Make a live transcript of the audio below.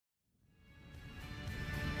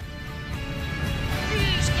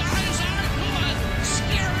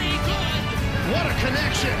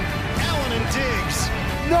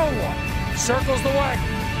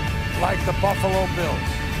like the Buffalo Bills.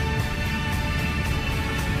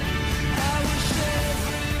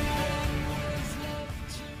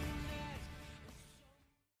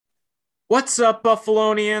 What's up,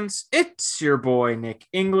 Buffalonians? It's your boy, Nick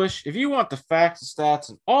English. If you want the facts, the stats,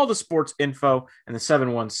 and all the sports info in the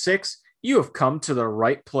 716, you have come to the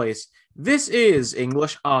right place. This is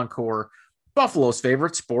English Encore, Buffalo's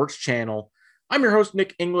favorite sports channel. I'm your host,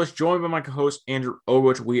 Nick English, joined by my co-host, Andrew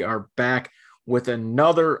Oglich. We are back with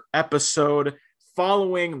another episode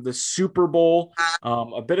following the Super Bowl.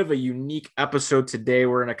 A bit of a unique episode today.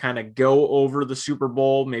 We're going to kind of go over the Super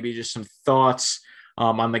Bowl, maybe just some thoughts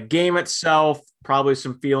on the game itself, probably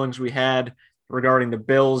some feelings we had regarding the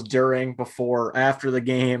Bills during, before, after the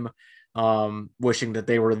game, wishing that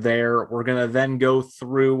they were there. We're going to then go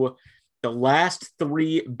through the last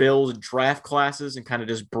three Bills draft classes and kind of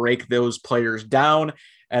just break those players down.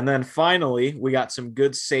 And then finally, we got some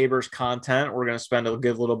good Sabres content. We're going to spend a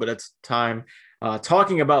good little bit of time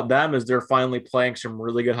talking about them as they're finally playing some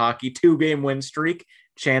really good hockey. 2-game win streak,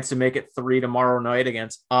 chance to make it 3 tomorrow night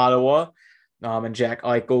against Ottawa. And Jack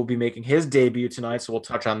Eichel will be making his debut tonight, so we'll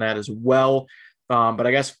touch on that as well. But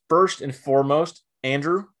I guess first and foremost,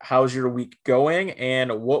 Andrew, how's your week going,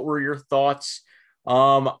 and what were your thoughts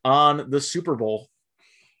on the Super Bowl?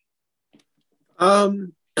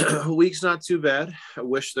 Week's not too bad. I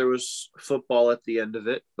wish there was football at the end of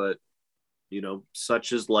it, but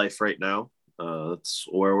such is life right now. That's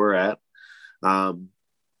where we're at.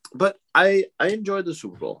 But I enjoyed the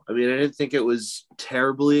Super Bowl. I mean, I didn't think it was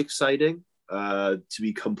terribly exciting. To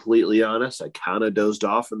be completely honest, I kind of dozed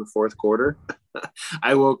off in the fourth quarter.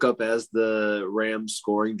 I woke up as the Rams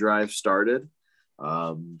scoring drive started.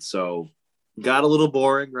 So got a little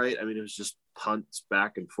boring, right? I mean, it was just punts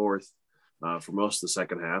back and forth for most of the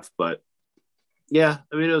second half. But yeah,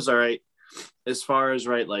 I mean, it was all right. As far as,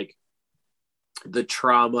 right, like the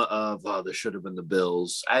trauma of, this should have been the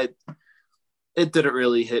Bills. It didn't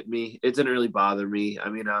really hit me. It didn't really bother me. I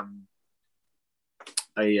mean,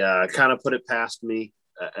 I kind of put it past me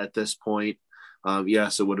at this point.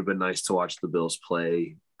 Yes, it would have been nice to watch the Bills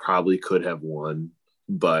play. Probably could have won,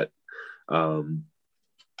 but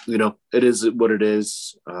it is what it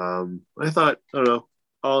is. I thought, I don't know.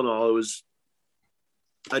 All in all, it was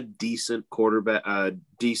a decent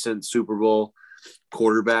decent Super Bowl.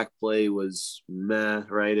 Quarterback play was meh,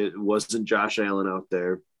 right? It wasn't Josh Allen out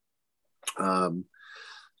there.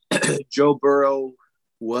 Joe Burrow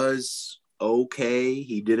was okay.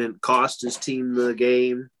 He didn't cost his team the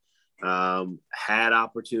game. Had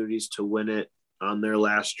opportunities to win it on their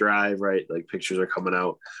last drive, right? Like, pictures are coming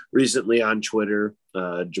out recently on Twitter.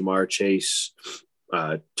 Jamar Chase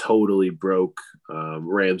totally broke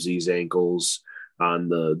Ramsey's ankles on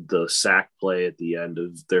the sack play at the end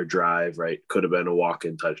of their drive, right? Could have been a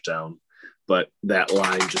walk-in touchdown, but that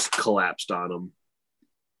line just collapsed on him.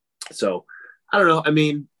 So I don't know. I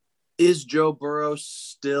mean, is Joe Burrow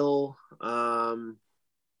still a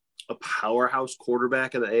powerhouse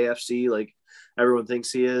quarterback in the AFC like everyone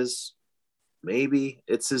thinks he is? Maybe.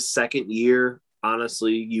 It's his second year.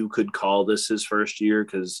 Honestly, you could call this his first year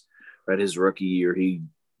because his rookie year, he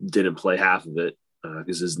didn't play half of it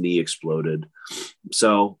because his knee exploded.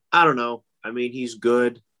 So I don't know. I mean, he's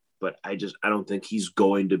good, but I don't think he's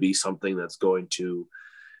going to be something that's going to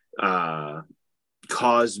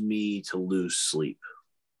cause me to lose sleep,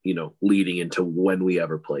 leading into when we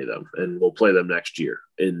ever play them. And we'll play them next year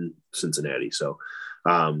in Cincinnati. So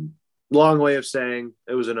long way of saying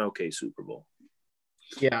it was an okay Super Bowl.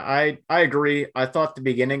 Yeah, I agree. I thought the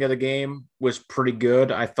beginning of the game was pretty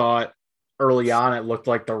good. I thought early on it looked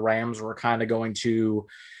like the Rams were kind of going to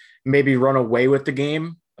maybe run away with the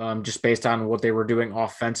game just based on what they were doing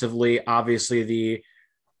offensively. Obviously, the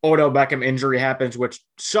Odell Beckham injury happens, which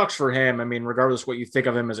sucks for him. I mean, regardless what you think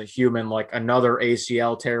of him as a human, like another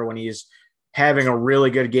ACL tear when he's having a really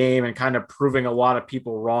good game and kind of proving a lot of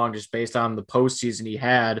people wrong just based on the postseason he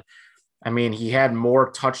had. I mean, he had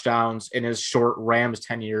more touchdowns in his short Rams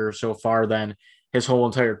tenure so far than his whole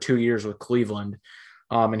entire 2 years with Cleveland.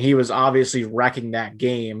 And he was obviously wrecking that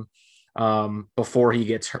game before he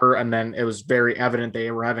gets hurt. And then it was very evident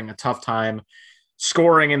they were having a tough time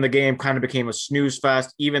scoring in the game. Kind of became a snooze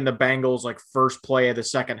fest. Even the Bengals, like, first play of the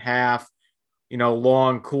second half,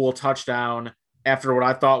 long, cool touchdown after what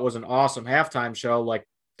I thought was an awesome halftime show. Like,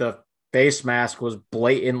 the face mask was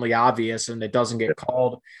blatantly obvious and it doesn't get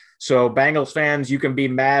called. So Bengals fans, you can be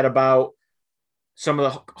mad about some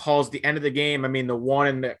of the calls at the end of the game. I mean, the one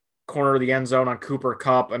in the corner of the end zone on Cooper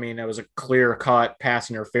Kupp, I mean, it was a clear-cut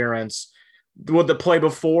pass interference. With the play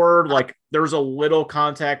before, like, there was a little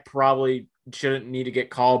contact, probably shouldn't need to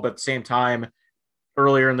get called, but at the same time,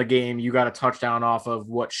 earlier in the game, you got a touchdown off of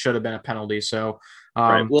what should have been a penalty. So,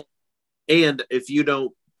 Right. Well, and if you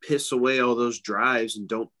don't piss away all those drives and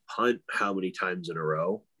don't punt how many times in a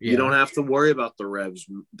row, you don't have to worry about the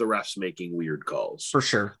refs making weird calls. For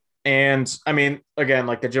sure. And I mean, again,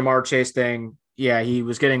 like the Jamar Chase thing, yeah, he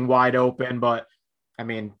was getting wide open, but I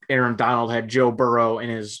mean, Aaron Donald had Joe Burrow in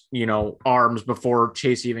his, arms before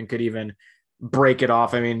Chase even could even break it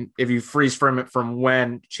off. I mean, if you freeze frame it from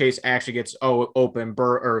when Chase actually gets open,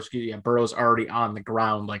 Burrow's already on the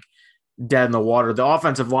ground, like dead in the water. The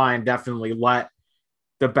offensive line definitely let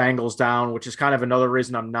the Bengals down, which is kind of another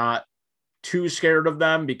reason I'm not too scared of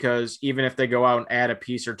them, because even if they go out and add a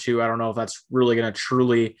piece or two, I don't know if that's really going to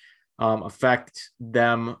truly affect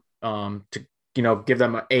them to, give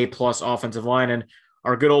them an A+ offensive line. And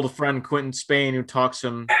our good old friend Quentin Spain, who talks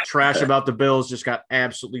some trash about the Bills, just got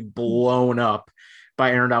absolutely blown up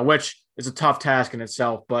by Aaron Donald, which is a tough task in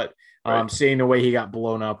itself. But seeing the way he got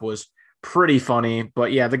blown up was pretty funny.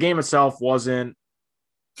 But yeah, the game itself wasn't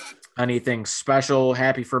anything special.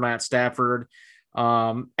 Happy for Matt Stafford.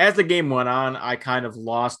 As the game went on, I kind of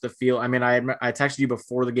lost the feel. I mean, I texted you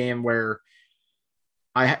before the game where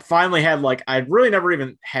I finally had I'd really never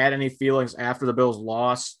even had any feelings after the Bills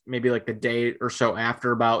lost, maybe like the day or so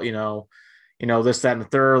after about, this, that, and the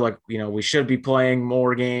third, we should be playing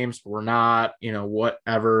more games. But we're not,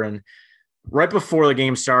 whatever. And right before the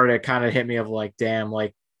game started, it kind of hit me of damn,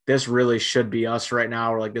 this really should be us right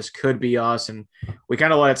now, or this could be us. And we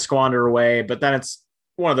kind of let it squander away. But then it's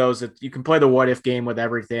one of those that you can play the what if game with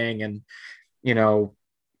everything. And,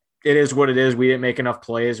 it is what it is. We didn't make enough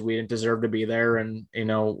plays. We didn't deserve to be there. And,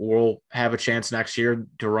 we'll have a chance next year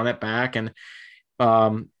to run it back. And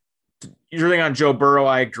your thing on Joe Burrow,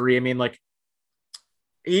 I agree. I mean,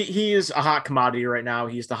 he is a hot commodity right now.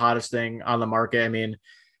 He's the hottest thing on the market. I mean,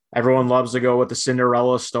 everyone loves to go with the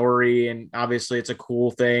Cinderella story, and obviously it's a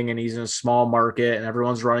cool thing, and he's in a small market and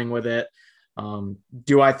everyone's running with it.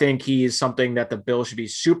 Do I think he's something that the Bills should be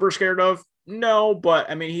super scared of? No,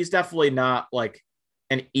 but I mean, he's definitely not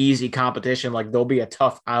an easy competition. They'll be a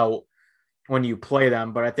tough out when you play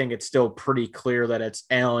them, but I think it's still pretty clear that it's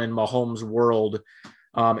Allen Mahomes' world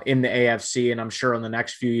in the AFC. And I'm sure in the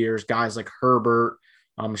next few years, guys like Herbert,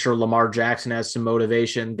 I'm sure Lamar Jackson has some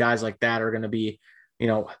motivation. Guys like that are going to be,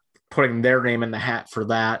 putting their name in the hat for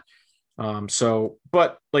that.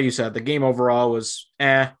 But like you said, the game overall was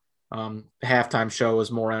the halftime show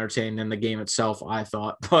was more entertaining than the game itself, I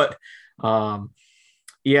thought. But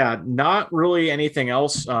yeah, not really anything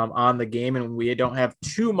else on the game, and we don't have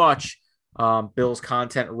too much Bills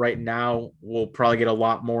content right now. We'll probably get a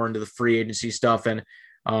lot more into the free agency stuff and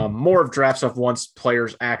more of draft stuff once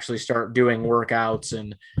players actually start doing workouts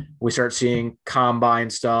and we start seeing combine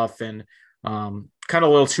stuff, and kind of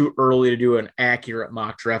a little too early to do an accurate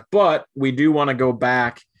mock draft. But we do want to go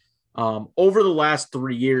back over the last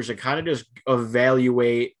 3 years and kind of just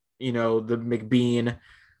evaluate, the McBean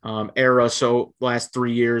era. So last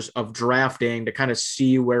 3 years of drafting to kind of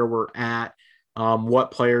see where we're at,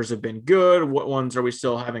 what players have been good, what ones are we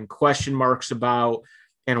still having question marks about,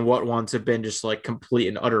 and what ones have been just complete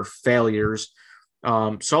and utter failures.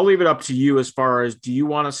 So I'll leave it up to you as far as, do you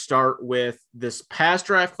want to start with this past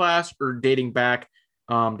draft class or dating back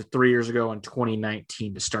to 3 years ago in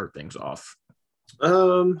 2019 to start things off?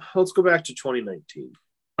 Let's go back to 2019.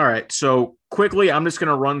 All right. So quickly, I'm just going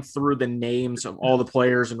to run through the names of all the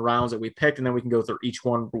players and rounds that we picked, and then we can go through each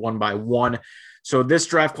one by one. So this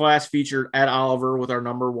draft class featured Ed Oliver with our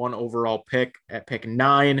number 1 overall pick at pick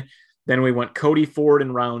 9. Then we went Cody Ford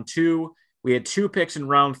in round 2. We had 2 picks in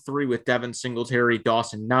round 3 with Devin Singletary,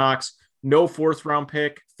 Dawson Knox. No 4th round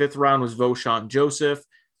pick. 5th round was Voshon Joseph.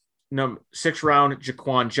 6th round,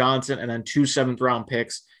 Jaquan Johnson, and then 2 7th round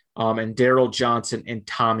picks, and Daryl Johnson and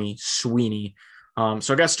Tommy Sweeney.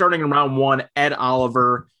 So I guess starting in round 1, Ed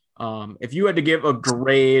Oliver, if you had to give a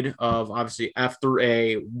grade of obviously F through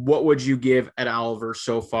A, what would you give Ed Oliver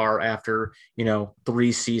so far after,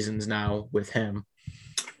 3 seasons now with him?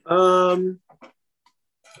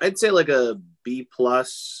 I'd say a B+,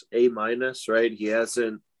 A-, right? He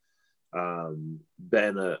hasn't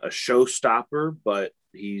been a showstopper, but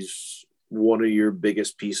he's one of your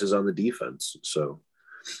biggest pieces on the defense. So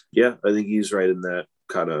yeah, I think he's right in that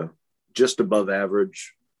kind of just above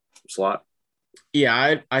average slot.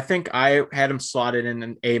 Yeah, I think I had him slotted in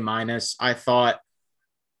an A-. I thought,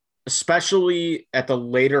 especially at the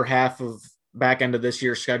later half of back end of this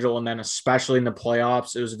year's schedule, and then especially in the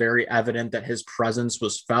playoffs, it was very evident that his presence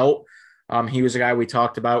was felt. He was a guy we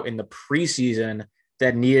talked about in the preseason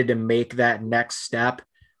that needed to make that next step.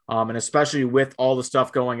 And especially with all the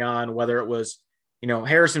stuff going on, whether it was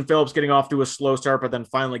Harrison Phillips getting off to a slow start, but then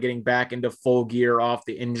finally getting back into full gear off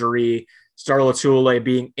the injury. Star Lotulelei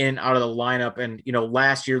being in out of the lineup. And,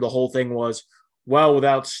 last year the whole thing was, well,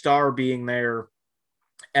 without Star being there,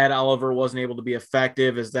 Ed Oliver wasn't able to be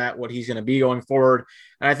effective. Is that what he's going to be going forward?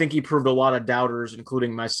 And I think he proved a lot of doubters,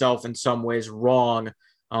 including myself in some ways, wrong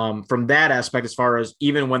from that aspect, as far as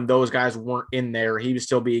even when those guys weren't in there, he was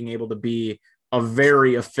still being able to be a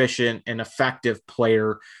very efficient and effective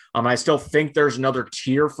player. I still think there's another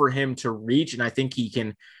tier for him to reach, and I think he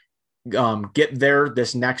can get there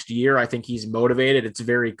this next year. I think he's motivated. It's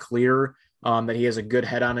very clear that he has a good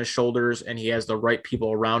head on his shoulders and he has the right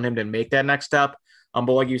people around him to make that next step.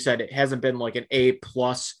 But like you said, it hasn't been like an A+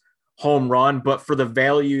 home run, but for the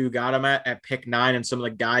value you got him at pick 9 and some of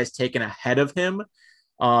the guys taken ahead of him,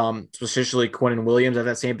 especially Quinnen Williams at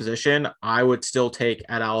that same position, I would still take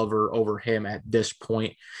Ed Oliver over him at this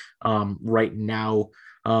point right now.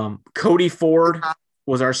 Cody Ford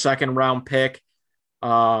was our second round pick.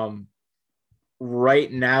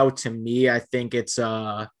 Right now, to me, I think it's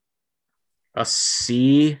a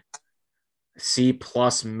C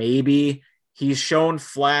plus maybe. He's shown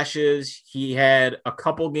flashes. He had a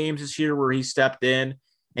couple games this year where he stepped in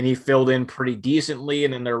and he filled in pretty decently.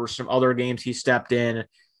 And then there were some other games he stepped in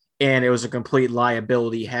and it was a complete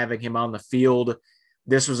liability having him on the field.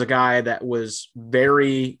 This was a guy that was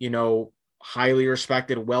very, highly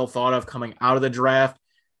respected, well thought of coming out of the draft.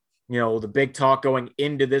 The big talk going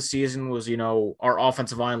into this season was, our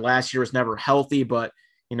offensive line last year was never healthy, but,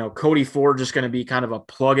 Cody Ford just going to be kind of a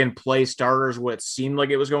plug and play starter is what it seemed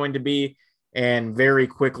like it was going to be. And very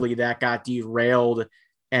quickly that got derailed.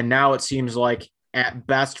 And now it seems like at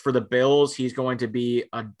best for the Bills, he's going to be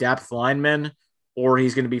a depth lineman, or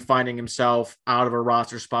he's going to be finding himself out of a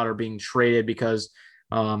roster spot or being traded because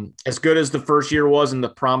as good as the first year was and the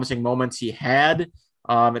promising moments he had,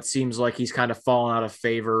 it seems like he's kind of fallen out of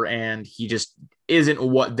favor and he just isn't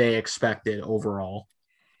what they expected overall.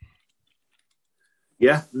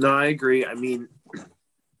 Yeah, no, I agree. I mean,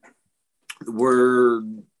 we're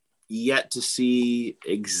yet to see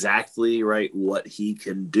exactly what he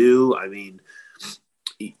can do. I mean,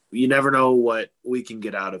 you never know what we can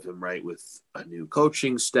get out of him, right? With a new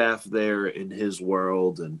coaching staff there in his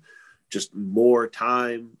world and just more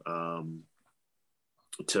time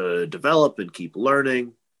to develop and keep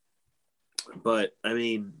learning. But I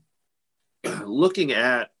mean, looking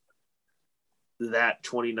at that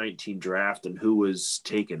 2019 draft and who was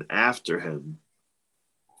taken after him,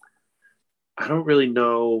 I don't really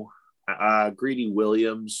know. Greedy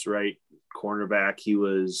Williams, right? Cornerback. He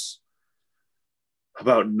was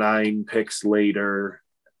about 9 picks later.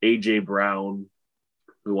 AJ Brown,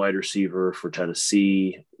 the wide receiver for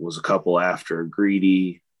Tennessee, was a couple after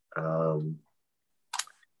Greedy.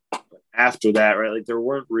 After that, right? There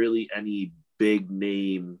weren't really any big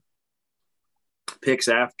name picks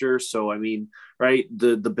after. So, I mean, right,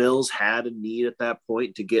 the Bills had a need at that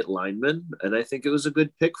point to get linemen, and I think it was a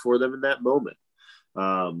good pick for them in that moment.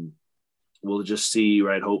 We'll just see,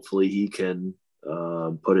 right? Hopefully he can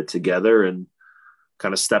put it together and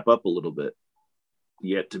kind of step up a little bit.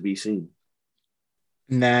 Yet to be seen.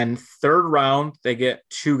 And then third round, they get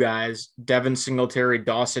 2 guys, Devin Singletary,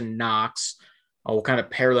 Dawson Knox. We'll kind of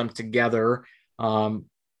pair them together.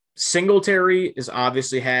 Singletary has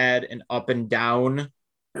obviously had an up and down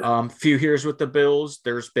few years with the Bills.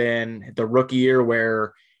 There's been the rookie year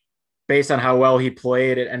where, based on how well he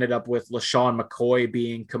played, it ended up with LaShawn McCoy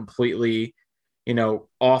being completely,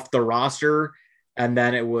 off the roster. And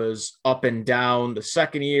then it was up and down the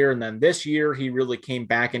second year. And then this year, he really came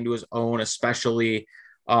back into his own, especially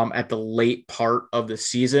at the late part of the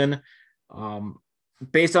season.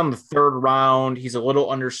 Based on the third round, he's a little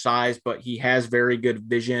undersized, but he has very good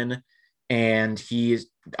vision. And he's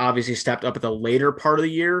obviously stepped up at the later part of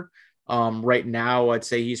the year. Right now, I'd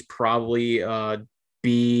say he's probably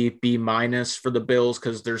B- for the Bills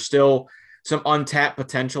because there's still some untapped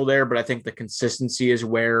potential there. But I think the consistency is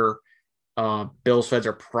where Bills fans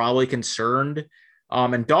are probably concerned.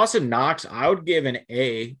 And Dawson Knox, I would give an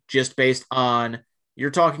A just based on, you're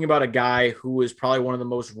talking about a guy who is probably one of the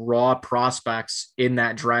most raw prospects in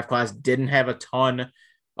that draft class, didn't have a ton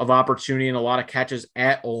of opportunity and a lot of catches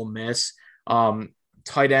at Ole Miss.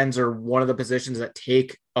 Tight ends are one of the positions that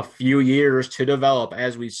take a few years to develop,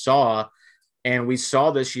 as we saw. And we saw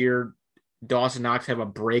this year, Dawson Knox have a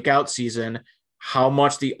breakout season, how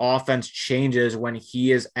much the offense changes when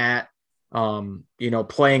he is at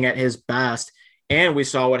playing at his best. And we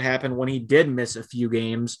saw what happened when he did miss a few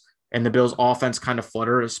games and the Bills offense kind of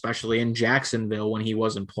fluttered, especially in Jacksonville when he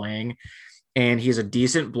wasn't playing. And he's a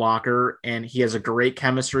decent blocker and he has a great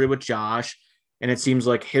chemistry with Josh. and it seems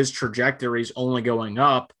like his trajectory is only going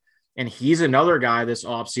up. And he's another guy this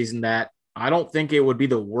offseason that I don't think it would be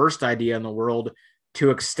the worst idea in the world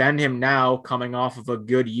to extend him now, coming off of a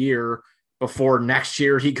good year, before next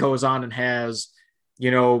year he goes on and has,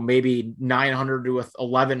 maybe 900 to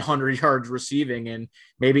 1,100 yards receiving and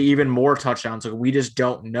maybe even more touchdowns. Like, we just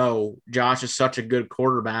don't know. Josh is such a good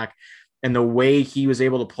quarterback. And the way he was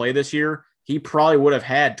able to play this year, he probably would have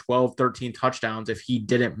had 12, 13 touchdowns if he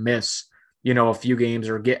didn't miss, a few games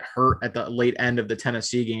or get hurt at the late end of the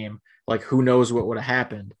Tennessee game. Like, who knows what would have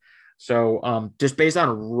happened. So just based on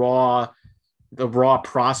the raw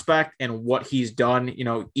prospect and what he's done,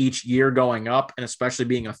 each year going up, and especially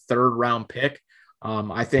being a 3rd round pick,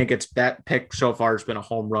 I think it's that pick so far has been a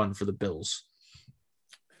home run for the Bills.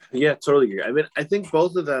 Yeah, totally agree. I mean, I think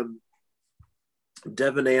both of them,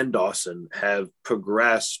 Devin and Dawson, have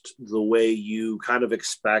progressed the way you kind of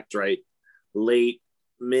expect, right?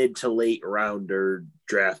 Mid to late rounder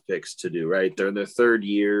draft picks to do, right? They're in their 3rd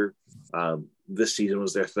year. This season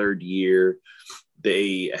was their 3rd year.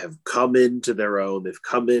 They have come into their own. They've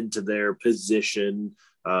come into their position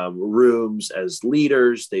rooms as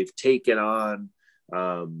leaders. They've taken on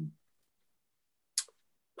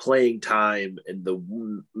playing time and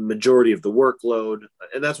the majority of the workload.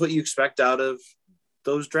 And that's what you expect out of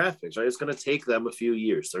those draft picks, right? It's going to take them a few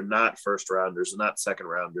years. They're not 1st rounders, they're not 2nd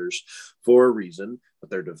rounders for a reason, but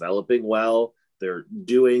they're developing well. They're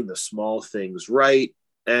doing the small things right.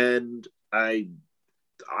 And I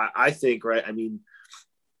think, right, I mean,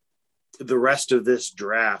 the rest of this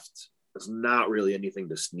draft is not really anything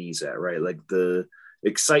to sneeze at, right? Like, the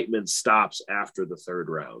excitement stops after the 3rd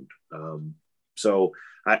round. So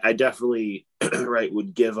I definitely, right,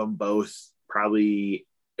 would give them both probably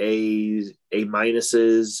A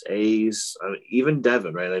minuses, A's, even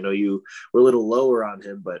Devin, right? I know you were a little lower on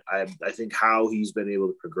him, but I think how he's been able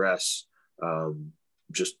to progress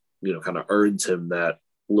just, kind of earns him that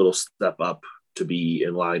little step up to be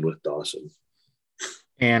in line with Dawson.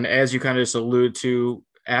 And as you kind of just allude to,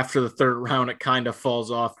 after the 3rd round, it kind of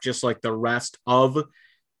falls off just like the rest of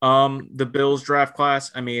the Bills draft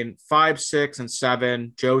class. I mean, 5, 6, and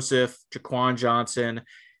 7, Joseph, Jaquan Johnson,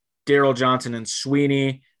 Daryl Johnson, and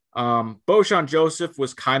Sweeney. Boshawn Joseph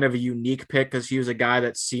was kind of a unique pick because he was a guy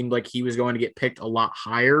that seemed like he was going to get picked a lot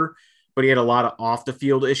higher, but he had a lot of off the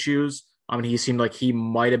field issues. I mean, he seemed like he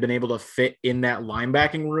might have been able to fit in that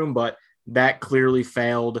linebacking room, but that clearly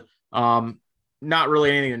failed. Not really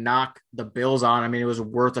anything to knock the Bills on. I mean, it was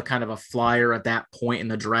worth a kind of a flyer at that point in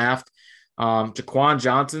the draft. Jaquan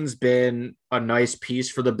Johnson's been a nice piece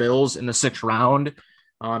for the Bills in the 6th round.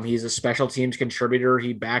 He's a special teams contributor.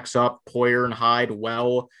 He backs up Poyer and Hyde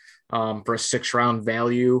well for a 6th round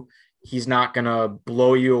value. He's not going to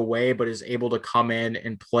blow you away, but is able to come in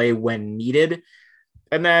and play when needed.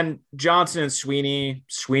 And then Johnson and Sweeney.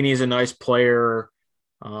 Sweeney's a nice player.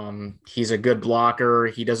 He's a good blocker.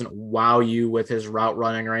 He doesn't wow you with his route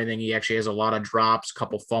running or anything. He actually has a lot of drops,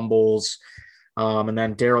 couple fumbles. And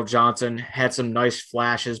then Daryl Johnson had some nice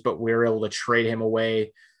flashes, but we were able to trade him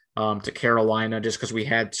away to Carolina just because we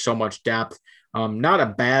had so much depth. Not a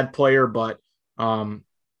bad player, but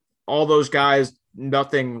all those guys,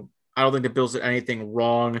 nothing. I don't think the Bills did anything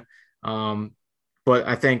wrong. But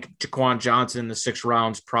I think Jaquan Johnson in the 6th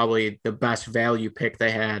round is probably the best value pick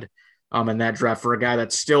they had in that draft for a guy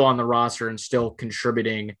that's still on the roster and still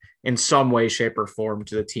contributing in some way, shape, or form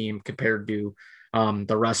to the team compared to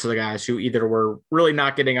the rest of the guys who either were really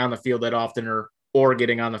not getting on the field that often or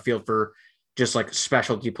getting on the field for just like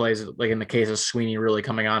specialty plays, like in the case of Sweeney really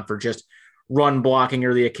coming on for just run blocking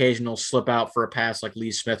or the occasional slip out for a pass like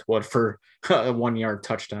Lee Smith would for a 1-yard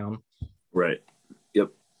touchdown. Right.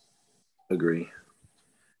 Yep. Agree.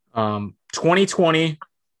 2020,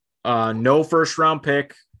 no 1st round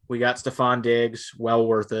pick. We got Stephon Diggs, well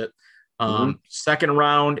worth it. 2nd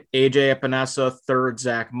round, AJ Epinesa. 3rd,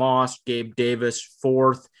 Zach Moss. Gabe Davis,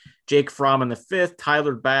 4th. Jake Fromm in the 5th.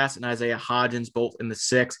 Tyler Bass and Isaiah Hodgins both in the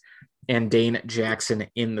 6th. And Dane Jackson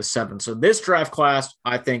in the 7th. So this draft class,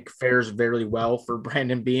 I think, fares very well for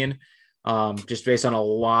Brandon Beane, just based on a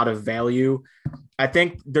lot of value. I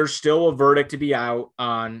think there's still a verdict to be out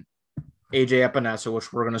on AJ Epinesa,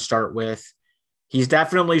 which we're going to start with. He's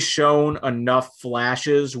definitely shown enough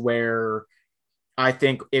flashes where I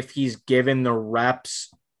think if he's given the reps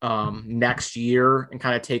next year and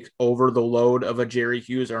kind of takes over the load of a Jerry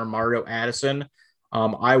Hughes or a Mario Addison,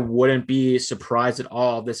 I wouldn't be surprised at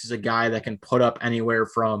all. This is a guy that can put up anywhere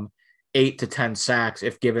from 8 to 10 sacks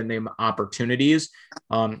if given them opportunities.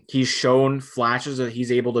 He's shown flashes that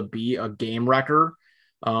he's able to be a game wrecker,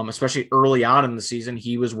 especially early on in the season.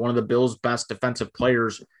 He was one of the Bills' best defensive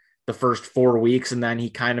players the first 4 weeks, and then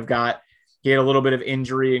he kind of got he had a little bit of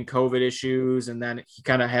injury and COVID issues, and then he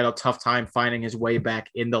kind of had a tough time finding his way back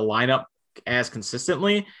in the lineup as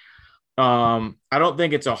consistently. I don't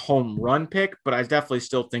think it's a home run pick, but I definitely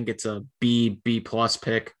still think it's a B plus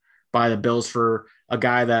pick by the Bills for a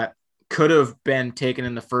guy that could have been taken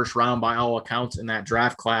in the first round by all accounts in that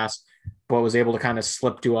draft class, but was able to kind of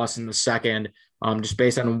slip to us in the second, just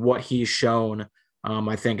based on what he's shown.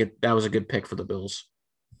 I think that was a good pick for the Bills.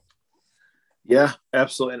 Yeah,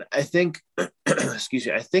 absolutely. And I think, excuse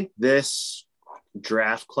me, I think this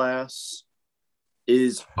draft class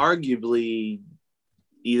is arguably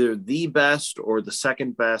either the best or the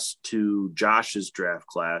second best to Josh's draft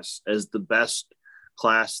class as the best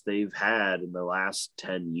class they've had in the last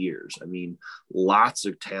 10 years. I mean, lots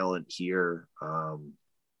of talent here. And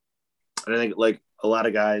I think like a lot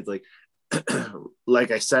of guys, like,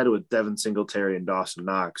 like I said, with Devin Singletary and Dawson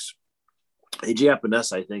Knox, AJ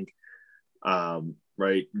Epinesa, I think,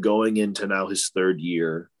 right, going into now his third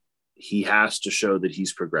year, he has to show that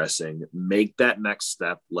he's progressing, make that next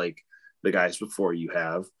step like the guys before you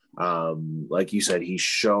have. Like you said, he's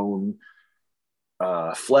shown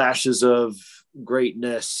flashes of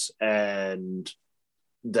greatness and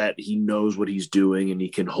that he knows what he's doing and he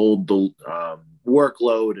can hold the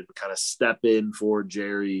workload and kind of step in for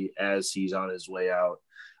Jerry as he's on his way out.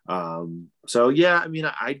 So yeah, I mean,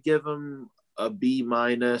 I'd give him a B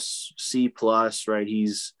minus, C plus, right?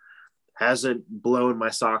 He's hasn't blown my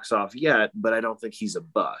socks off yet, but I don't think he's a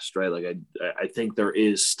bust, right? Like I think there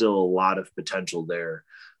is still a lot of potential there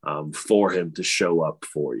for him to show up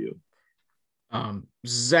for you.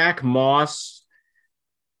 Zach Moss,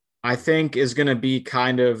 I think, is going to be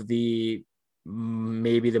kind of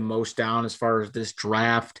maybe the most down as far as this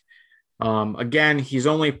draft. Again, he's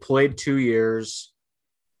only played 2 years.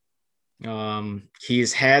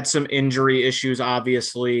 He's had some injury issues,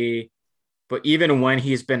 obviously, but even when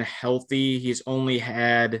he's been healthy, he's only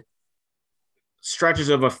had stretches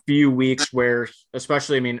of a few weeks where,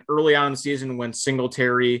 especially, I mean, early on in the season when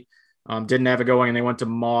Singletary didn't have it going and they went to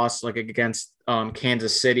Moss, like against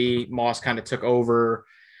Kansas City, Moss kind of took over.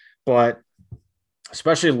 But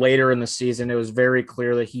especially later in the season, it was very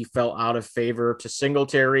clear that he fell out of favor to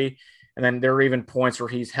Singletary. And then there were even points where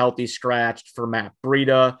he's healthy scratched for Matt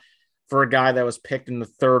Breida. For a guy that was picked in the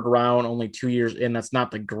third round, only 2 years in, that's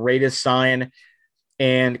not the greatest sign.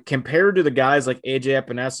 And compared to the guys like AJ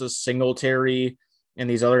Epinesa, Singletary, and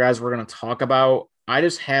these other guys we're going to talk about, I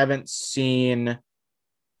just haven't seen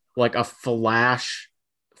like a flash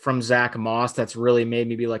from Zach Moss that's really made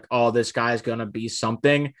me be like, oh, this guy's going to be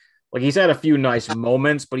something. Like, he's had a few nice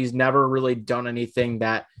moments, but he's never really done anything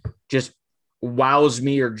that just wows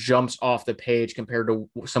me or jumps off the page compared to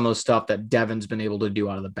some of the stuff that Devin's been able to do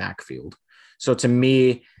out of the backfield. So to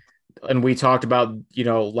me, and we talked about,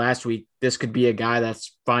 last week, this could be a guy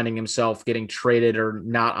that's finding himself getting traded or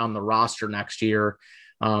not on the roster next year.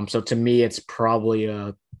 So to me, it's probably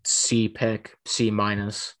a C pick, C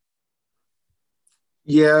minus.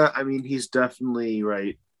 Yeah, I mean, he's definitely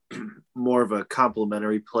right. More of a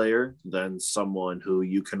complimentary player than someone who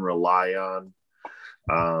you can rely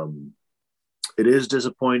on. It is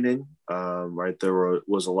disappointing, right? There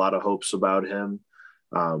was a lot of hopes about him.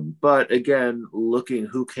 But again, looking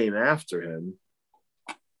who came after him,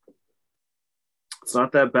 it's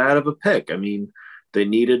not that bad of a pick. I mean, they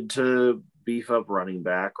needed to beef up running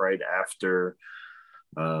back right after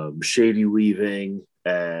Shady leaving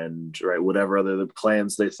and right whatever other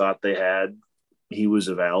plans they thought they had. He was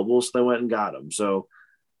available, so they went and got him. So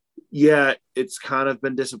yeah, it's kind of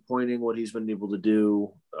been disappointing what he's been able to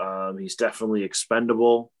do. He's definitely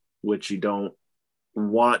expendable, which you don't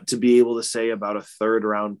want to be able to say about a third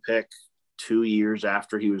round pick 2 years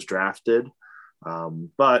after he was drafted.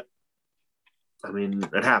 But I mean,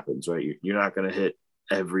 it happens, right? You're not going to hit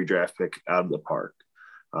every draft pick out of the park.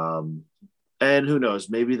 And who knows,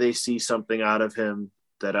 maybe they see something out of him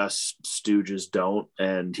that us stooges don't,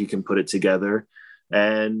 and he can put it together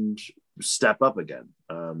and step up again.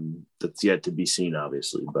 That's yet to be seen,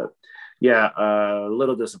 obviously. But yeah, a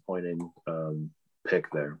little disappointing pick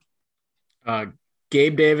there.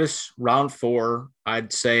 Gabe Davis, round 4.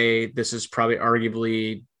 I'd say this is probably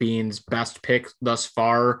arguably Bean's best pick thus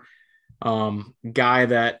far. Guy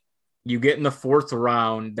that you get in the 4th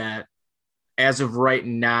round that, as of right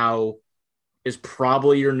now, is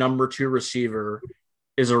probably your number 2 receiver,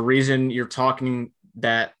 is a reason you're talking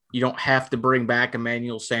that you don't have to bring back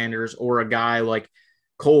Emmanuel Sanders, or a guy like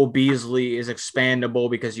Cole Beasley is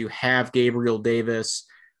expandable because you have Gabriel Davis.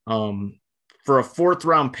 For a 4th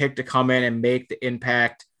round pick to come in and make the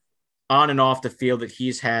impact on and off the field that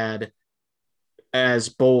he's had as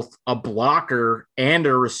both a blocker and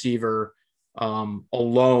a receiver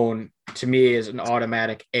alone, to me is an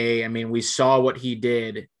automatic A. I mean, we saw what he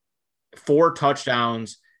did, 4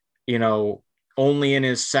 touchdowns, you know, only in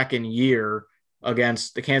his second year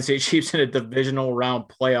against the Kansas City Chiefs in a divisional round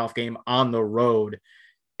playoff game on the road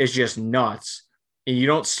is just nuts. And you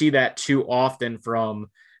don't see that too often from,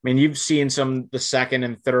 I mean, you've seen some the second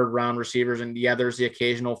and third round receivers, and yeah, there's the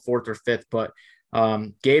occasional fourth or fifth, but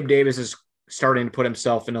Gabe Davis is starting to put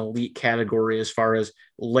himself in elite category as far as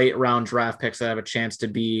late round draft picks that have a chance to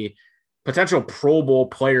be potential Pro Bowl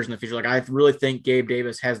players in the future. Like, I really think Gabe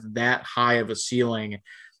Davis has that high of a ceiling.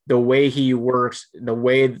 The way he works, the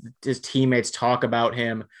way his teammates talk about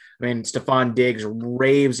him. I mean, Stephon Diggs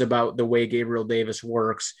raves about the way Gabriel Davis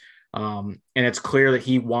works. And it's clear that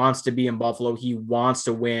he wants to be in Buffalo. He wants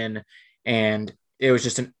to win. And it was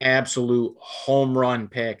just an absolute home run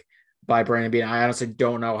pick by Brandon Beane. I honestly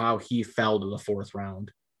don't know how he fell to the 4th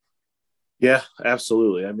round. Yeah,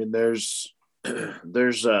 absolutely. I mean, there's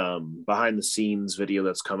behind the scenes video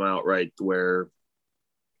that's come out, right, where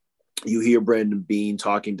you hear Brandon Beane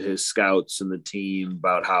talking to his scouts and the team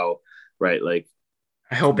about how, right, like,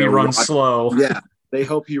 I hope he runs slow. Yeah, they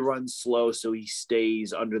hope he runs slow so he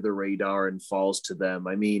stays under the radar and falls to them.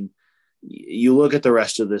 I mean, you look at the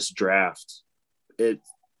rest of this draft,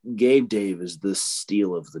 Gabe Davis is the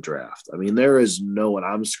steal of the draft. I mean, there is no one.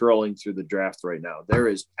 I'm scrolling through the draft right now. There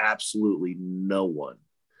is absolutely no one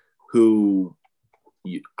who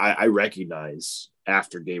I recognize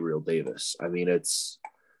after Gabriel Davis. I mean, it's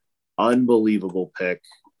unbelievable pick,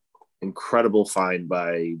 incredible find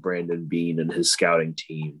by Brandon Beane and his scouting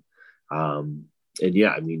team. And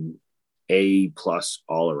yeah, I mean, A+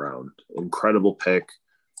 all around. Incredible pick.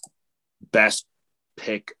 Best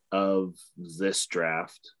pick of this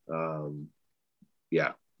draft.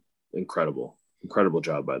 Yeah, incredible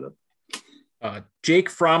job by them. Jake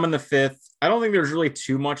Fromm in the 5th. I don't think there's really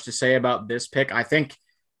too much to say about this pick. I think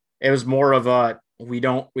it was more of a we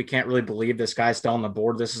can't really believe this guy's still on the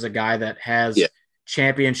board. This is a guy that has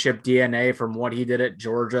championship DNA from what he did at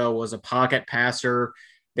Georgia, was a pocket passer.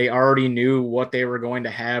 They already knew what they were going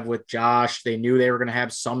to have with Josh. They knew they were going to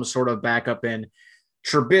have some sort of backup in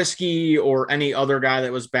Trubisky or any other guy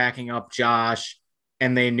that was backing up Josh.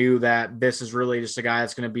 And they knew that this is really just a guy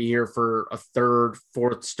that's going to be here for a 3rd,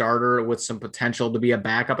 4th starter with some potential to be a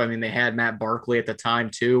backup. I mean, they had Matt Barkley at the time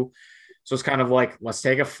too. So it's kind of like, let's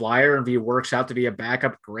take a flyer, and if he works out to be a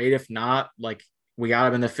backup, great. If not, like, we got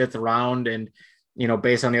him in the 5th round. And, you know,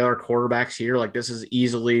 based on the other quarterbacks here, like, this is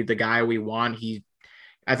easily the guy we want.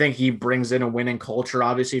 I think he brings in a winning culture,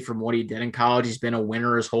 obviously, from what he did in college. He's been a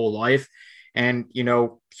winner his whole life. And, you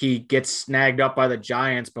know, he gets snagged up by the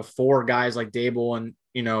Giants before guys like Dable and,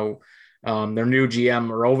 you know, their new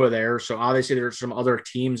GM are over there. So obviously there's some other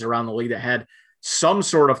teams around the league that had some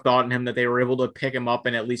sort of thought in him, that they were able to pick him up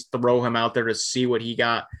and at least throw him out there to see what he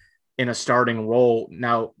got in a starting role.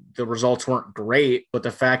 Now, the results weren't great, but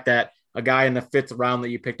the fact that a guy in the 5th round that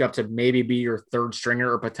you picked up to maybe be your 3rd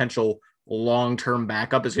stringer or potential long-term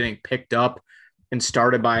backup is getting picked up and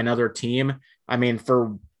started by another team. I mean,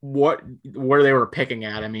 for where they were picking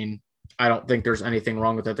at, I mean, I don't think there's anything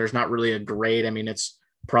wrong with that. There's not really a grade. I mean, it's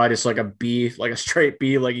probably just like a B, like a straight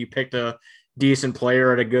B. Like, you picked a decent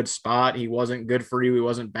player at a good spot. He wasn't good for you. He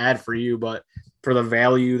wasn't bad for you, but for the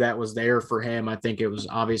value that was there for him, I think it was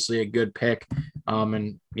obviously a good pick.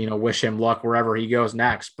 And, you know, wish him luck wherever he goes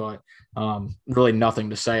next, but really nothing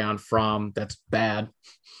to say on Fromm that's bad.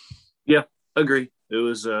 Yeah, agree. It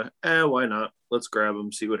was why not? Let's grab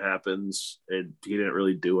him, see what happens. He didn't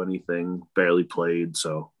really do anything, barely played.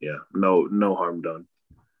 So yeah, no harm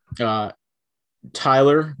done.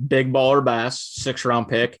 Tyler, Big Baller Bass, 6th round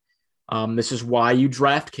pick. This is why you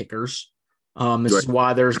draft kickers. This is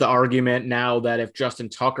why there's the argument now that if Justin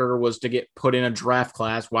Tucker was to get put in a draft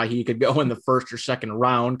class, why he could go in the 1st or 2nd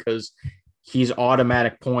round, because he's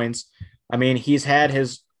automatic points. I mean, he's had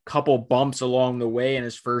his couple bumps along the way in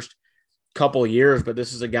his first couple years, but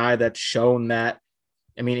this is a guy that's shown that,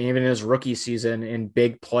 I mean, even in his rookie season, in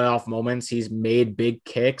big playoff moments, he's made big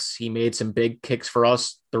kicks. He made some big kicks for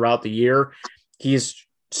us throughout the year. He's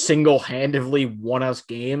single-handedly won us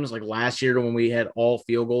games, like last year when we had all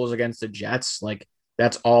field goals against the Jets. Like,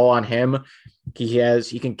 that's all on him.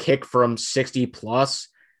 He can kick from 60 plus.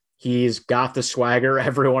 He's got the swagger.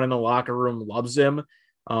 Everyone in the locker room loves him.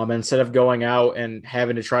 Instead of going out and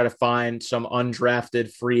having to try to find some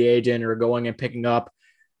undrafted free agent or going and picking up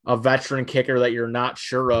a veteran kicker that you're not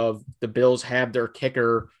sure of, the Bills have their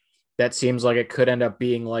kicker that seems like it could end up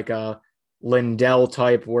being like a Lindell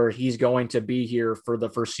type, where he's going to be here for the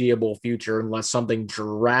foreseeable future unless something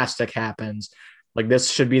drastic happens. Like, this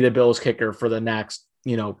should be the Bills kicker for the next,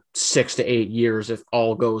 6 to 8 years if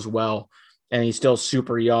all goes well. and he's still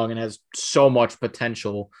super young and has so much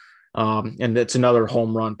potential. And it's another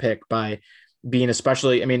home run pick by Bean,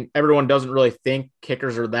 especially. I mean, everyone doesn't really think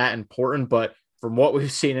kickers are that important, but from what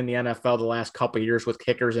we've seen in the NFL the last couple of years with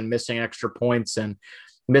kickers and missing extra points and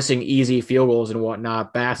missing easy field goals and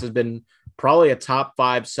whatnot, Bass has been probably a top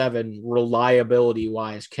 5-7 reliability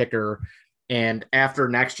wise kicker. And after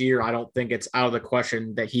next year, I don't think it's out of the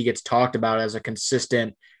question that he gets talked about as a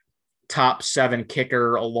consistent top 7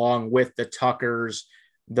 kicker, along with the Tuckers,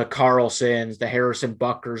 the Carlsons, the Harrison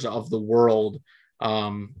Buckers of the world.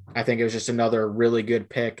 I think it was just another really good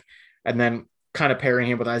pick. And then kind of pairing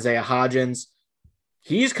him with Isaiah Hodgins,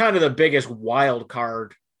 he's kind of the biggest wild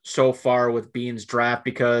card so far with Bean's draft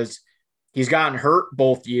because he's gotten hurt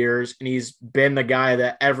both years and he's been the guy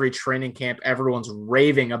that every training camp, everyone's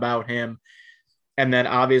raving about him. And then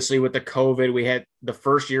obviously with the COVID, we had the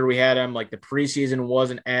first year we had him, like the preseason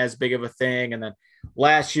wasn't as big of a thing. And then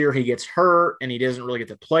last year he gets hurt and he doesn't really get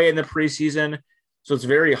to play in the preseason. So it's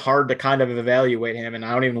very hard to kind of evaluate him. And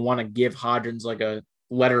I don't even want to give Hodgins like a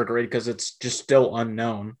letter grade because it's just still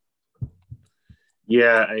unknown.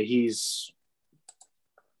 Yeah, he's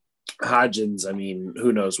Hodgins. I mean,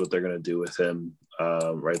 who knows what they're going to do with him,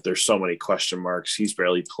 right? There's so many question marks. He's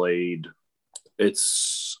barely played.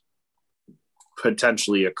 It's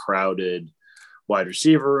potentially a crowded wide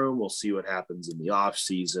receiver room. We'll see what happens in the off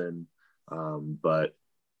season, but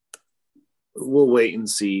we'll wait and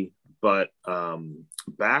see. But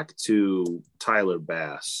back to Tyler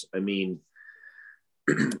Bass. I mean,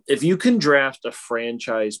 if you can draft a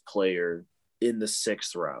franchise player in the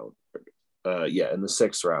 6th round, in the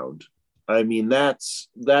 6th round, I mean, that's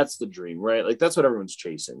the dream, right? Like that's what everyone's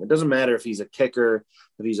chasing. It doesn't matter if he's a kicker,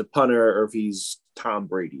 if he's a punter, or if he's Tom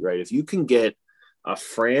Brady, right? If you can get a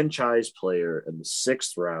franchise player in the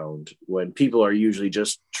 6th round when people are usually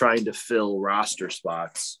just trying to fill roster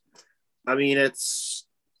spots, I mean, it's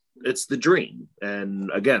the dream.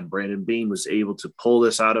 And again, Brandon Beane was able to pull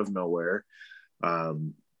this out of nowhere,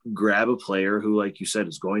 grab a player who, like you said,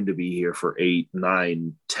 is going to be here for 8,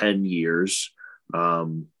 9, 10 years,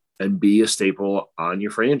 and be a staple on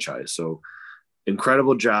your franchise. So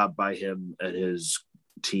incredible job by him and his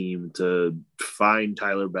team to find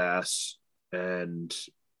Tyler Bass and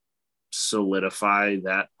solidify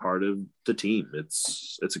that part of the team.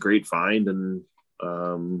 It's a great find,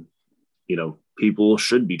 and people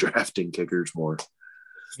should be drafting kickers more.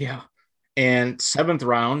 Yeah. And 7th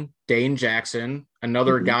round, Dane Jackson,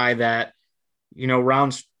 another guy that,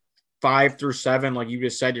 rounds 5 through 7, like you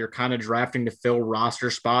just said, you're kind of drafting to fill roster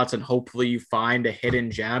spots and hopefully you find a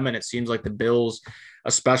hidden gem. And it seems like the Bills,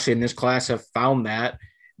 especially in this class, have found that.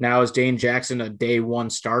 Now, is Dane Jackson a day 1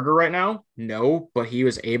 starter right now? No, but he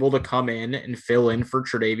was able to come in and fill in for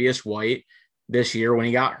Tre'Davious White this year when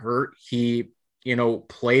he got hurt. He,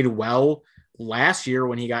 played well last year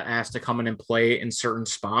when he got asked to come in and play in certain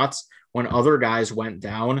spots when other guys went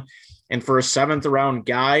down. And for a 7th round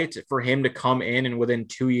guy, for him to come in and within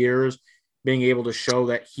 2 years being able to show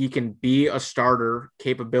that he can be a starter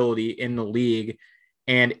capability in the league,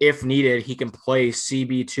 and if needed, he can play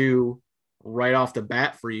CB2 right off the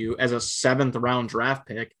bat for you as a 7th round draft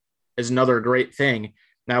pick is another great thing.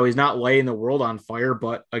 Now, he's not laying the world on fire,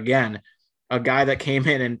 but again, a guy that came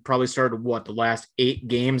in and probably started the last 8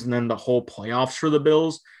 games and then the whole playoffs for the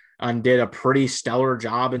Bills and did a pretty stellar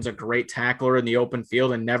job and is a great tackler in the open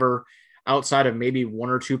field and never, outside of maybe 1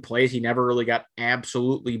 or 2 plays, he never really got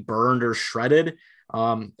absolutely burned or shredded.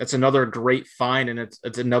 It's another great find, and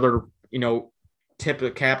it's another, tip of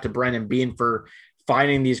the cap to Brandon Beane for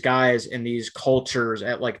finding these guys in these cultures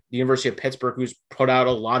at like the University of Pittsburgh, who's put out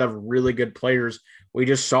a lot of really good players. We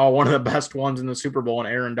just saw one of the best ones in the Super Bowl in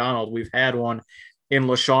Aaron Donald. We've had one in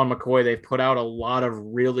LaShawn McCoy. They've put out a lot of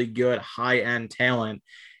really good high-end talent,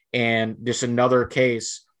 and just another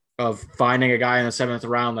case of finding a guy in the 7th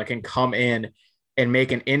round that can come in and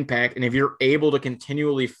make an impact. And if you're able to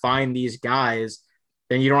continually find these guys,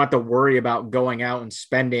 then you don't have to worry about going out and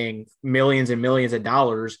spending millions and millions of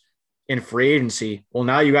dollars in free agency. Well,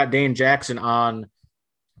 now you got Dane Jackson on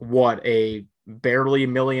a barely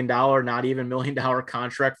 $1 million, not even $1 million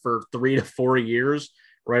contract for 3 to 4 years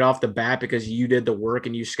right off the bat because you did the work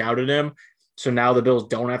and you scouted him. So now the Bills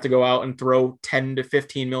don't have to go out and throw $10 to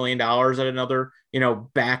 $15 million at another,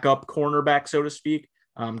 backup cornerback, so to speak.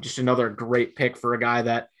 Just another great pick for a guy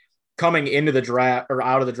that coming into the draft or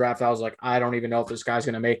out of the draft, I was like, I don't even know if this guy's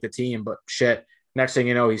going to make the team, but shit. Next thing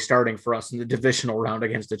you know, he's starting for us in the divisional round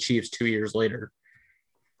against the Chiefs 2 years later.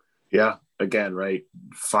 Yeah, again, right.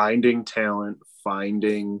 Finding talent,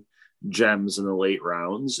 finding gems in the late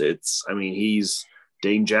rounds.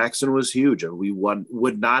 Dane Jackson was huge, and we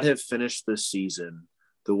would not have finished this season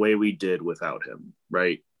the way we did without him,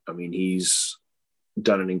 right? I mean, he's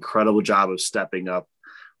done an incredible job of stepping up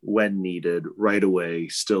when needed right away.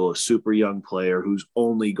 Still a super young player who's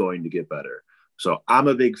only going to get better. So I'm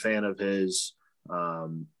a big fan of his,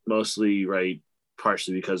 mostly, right,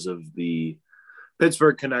 partially because of the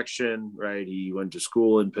Pittsburgh connection, right? He went to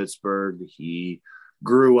school in Pittsburgh. He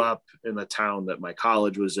grew up in the town that my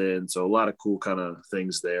college was in. So a lot of cool kind of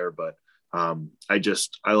things there. But I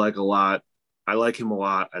like a lot. I like him a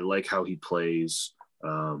lot. I like how he plays.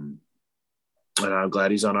 And I'm glad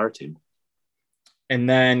he's on our team. And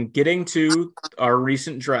then getting to our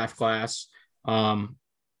recent draft class,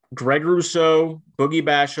 Greg Rousseau, Boogie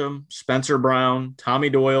Basham, Spencer Brown, Tommy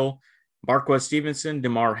Doyle, Marquez Stevenson,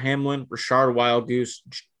 DeMar Hamlin, Rashard Wildgoose,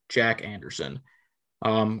 Jack Anderson.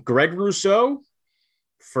 Greg Rousseau,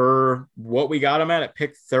 for what we got him at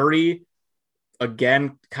pick 30,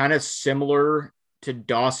 again, kind of similar to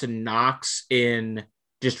Dawson Knox in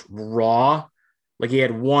just raw. Like he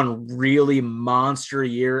had one really monster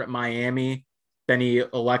year at Miami. Then he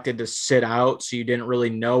elected to sit out, so you didn't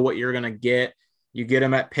really know what you're going to get. You get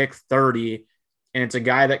him at pick 30, and it's a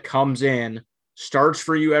guy that comes in, starts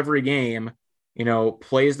for you every game,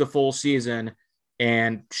 plays the full season,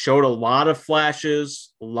 and showed a lot of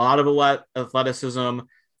flashes, a lot of athleticism. I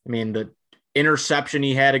mean, the interception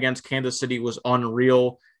he had against Kansas City was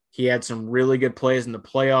unreal. He had some really good plays in the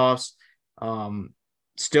playoffs.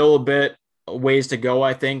 Still a bit ways to go,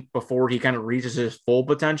 I think, before he kind of reaches his full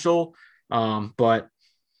potential. But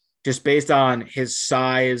just based on his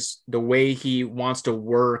size, the way he wants to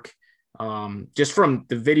work, just from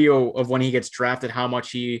the video of when he gets drafted, how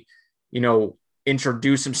much he,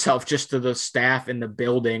 introduced himself just to the staff in the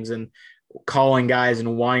buildings and calling guys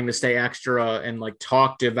and wanting to stay extra and like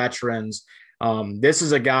talk to veterans. This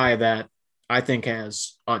is a guy that I think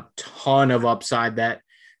has a ton of upside that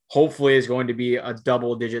hopefully is going to be a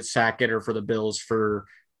double-digit sack getter for the Bills for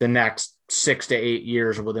the next 6 to 8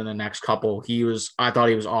 years or within the next couple. I thought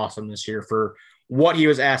he was awesome this year for what he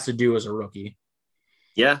was asked to do as a rookie.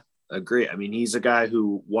 Yeah, agree. I mean, he's a guy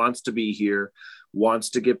who wants to be here, wants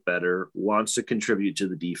to get better, wants to contribute to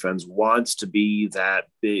the defense, wants to be that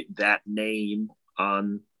name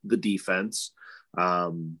on the defense.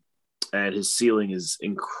 And his ceiling is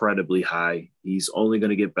incredibly high. He's only going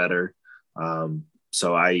to get better.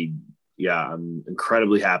 So I'm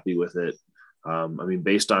incredibly happy with it. I mean,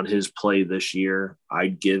 based on his play this year,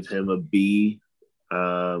 I'd give him a B,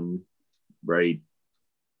 right?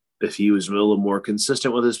 If he was a little more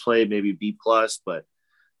consistent with his play, maybe B plus, but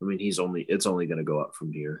I mean, it's only going to go up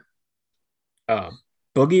from here.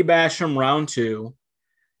 Boogie Basham round 2,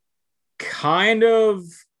 kind of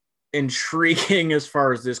intriguing as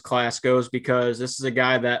far as this class goes, because this is a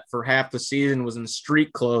guy that for half the season was in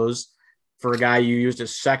street clothes for a guy you used a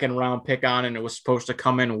second round pick on, and it was supposed to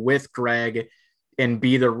come in with Greg and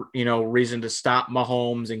be the, reason to stop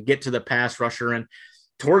Mahomes and get to the pass rusher. And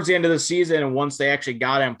towards the end of the season, and once they actually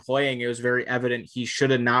got him playing, it was very evident he should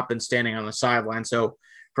have not been standing on the sideline. So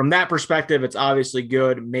from that perspective, it's obviously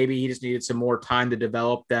good. Maybe he just needed some more time to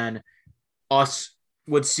develop than us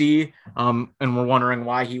would see. And we're wondering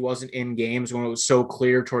why he wasn't in games when it was so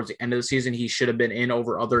clear towards the end of the season he should have been in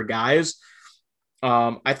over other guys.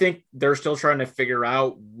 I think they're still trying to figure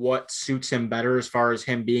out what suits him better as far as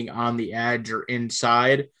him being on the edge or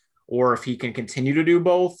inside, or if he can continue to do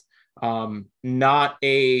both. Not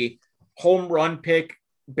a home run pick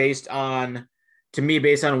based on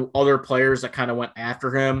other players that kind of went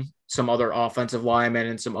after him, some other offensive linemen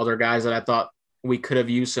and some other guys that I thought we could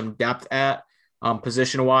have used some depth at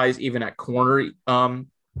position wise, even at corner,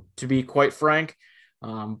 to be quite frank.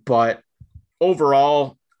 But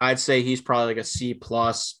overall, I'd say he's probably like a C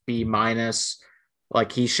plus, B minus.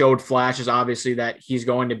 Like he showed flashes, obviously, that he's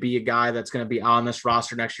going to be a guy that's going to be on this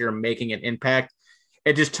roster next year and making an impact.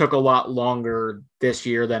 It just took a lot longer this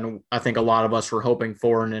year than I think a lot of us were hoping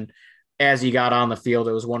for. And then as he got on the field,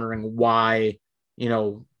 I was wondering why,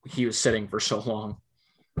 he was sitting for so long.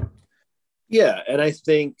 Yeah. And I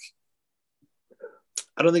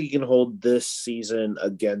don't think you can hold this season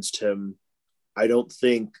against him. I don't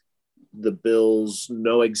think the Bills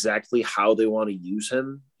know exactly how they want to use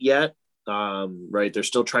him yet. Right. They're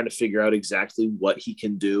still trying to figure out exactly what he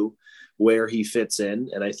can do, where he fits in.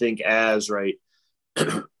 And I think as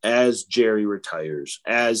Jerry retires,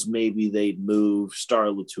 as maybe they'd move Star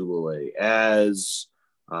Lotulelei, as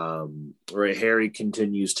Harry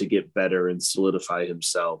continues to get better and solidify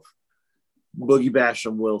himself, Boogie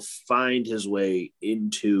Basham will find his way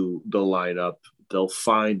into the lineup. They'll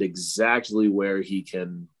find exactly where he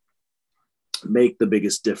can make the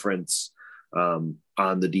biggest difference on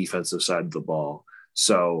the defensive side of the ball.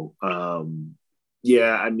 So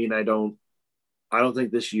Yeah, I mean, I don't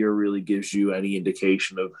think this year really gives you any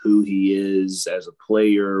indication of who he is as a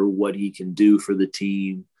player, what he can do for the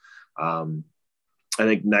team. Um, I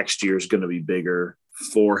think next year is going to be bigger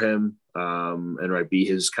for him, and right be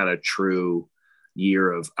his kind of true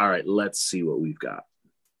year of all right. Let's see what we've got.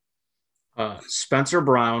 Spencer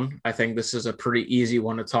Brown, I think this is a pretty easy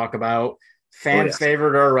one to talk about. Oh Fans yeah,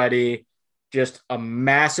 favorite already. Just a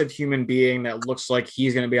massive human being that looks like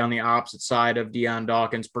he's going to be on the opposite side of Deion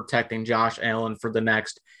Dawkins, protecting Josh Allen for the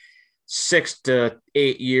next 6 to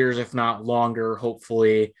 8 years, if not longer,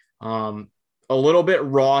 hopefully. A little bit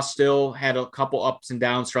raw still, had a couple ups and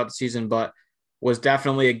downs throughout the season, but was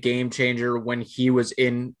definitely a game changer when he was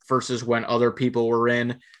in versus when other people were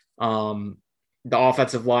in. Um, the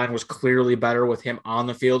offensive line was clearly better with him on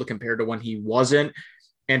the field compared to when he wasn't.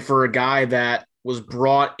 And for a guy that was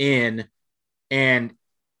brought in, and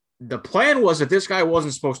the plan was that this guy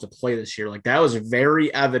wasn't supposed to play this year. Like, that was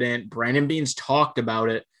very evident. Brandon Beans talked about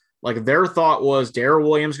it. Like, their thought was Darrell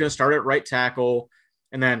Williams going to start at right tackle,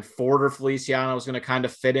 and then Ford or Feliciano was going to kind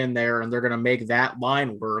of fit in there, and they're going to make that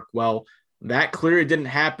line work. Well, that clearly didn't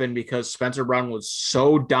happen because Spencer Brown was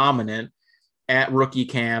so dominant at rookie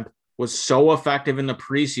camp, was so effective in the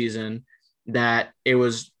preseason that it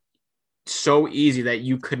was so easy that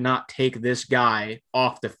you could not take this guy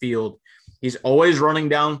off the field. He's always running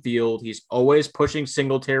downfield. He's always pushing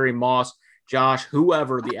Singletary, Moss, Josh,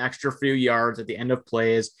 whoever, the extra few yards at the end of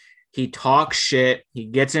plays. He talks shit. He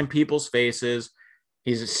gets in people's faces.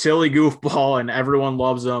 He's a silly goofball, and everyone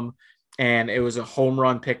loves him. And it was a home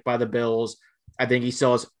run pick by the Bills. I think he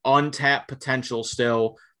still has untapped potential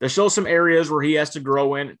still. There's still some areas where he has to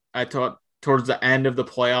grow in. I thought towards the end of the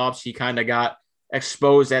playoffs, he kind of got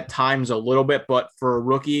exposed at times a little bit, but for a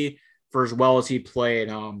rookie, for as well as he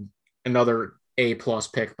played, another A+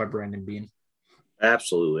 pick by Brandon Beane.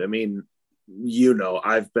 absolutely. I mean,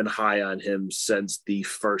 I've been high on him since the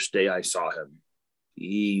first day I saw him.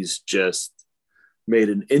 He's just made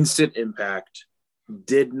an instant impact,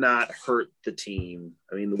 did not hurt the team.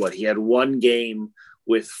 I mean, he had one game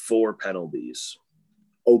with 4 penalties.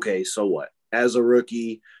 Okay, so what? As a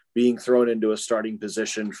rookie, being thrown into a starting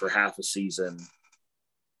position for half a season,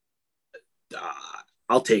 uh,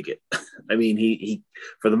 I'll take it. I mean, he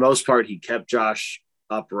for the most part, he kept Josh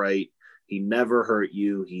upright. He never hurt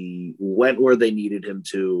you. He went where they needed him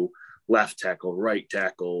to, left tackle, right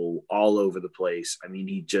tackle, all over the place. I mean,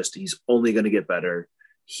 he's only going to get better.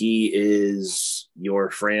 He is your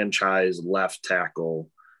franchise left tackle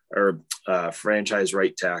or franchise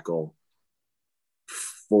right tackle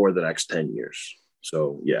for the next 10 years.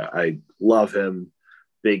 So, yeah, I love him.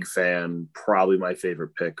 Big fan. Probably my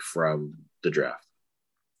favorite pick from the draft.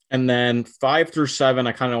 And then 5 through 7,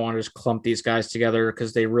 I kind of want to just clump these guys together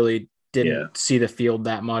because they really Yeah. didn't see the field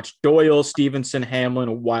that much. Doyle, Stevenson,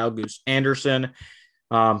 Hamlin, Wild Goose, Anderson.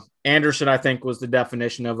 Anderson, I think, was the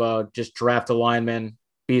definition of just draft a lineman,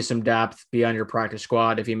 be some depth, be on your practice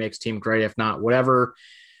squad if he makes team great. If not, whatever.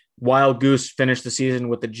 Wild Goose finished the season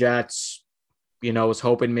with the Jets. Was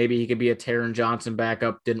hoping maybe he could be a Taron Johnson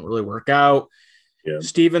backup. Didn't really work out. Yeah.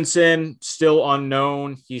 Stevenson, still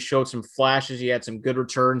unknown. He showed some flashes. He had some good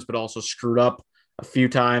returns, but also screwed up a few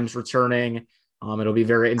times returning. It'll be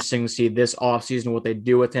very interesting to see this offseason what they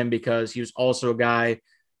do with him because he was also a guy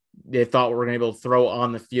they thought were going to be able to throw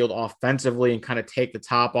on the field offensively and kind of take the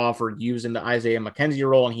top off or use in the Isaiah McKenzie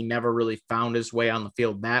role, and he never really found his way on the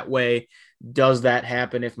field that way. Does that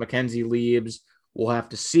happen if McKenzie leaves? We'll have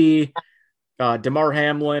to see. Damar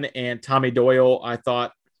Hamlin and Tommy Doyle, I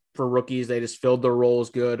thought for rookies, they just filled their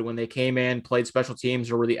roles good. When they came in, played special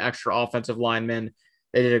teams, or were the extra offensive linemen,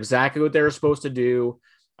 they did exactly what they were supposed to do.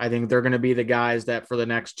 I think they're going to be the guys that for the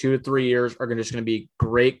next 2 to 3 years are just going to be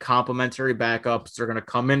great complementary backups. They're going to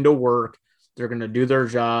come into work. They're going to do their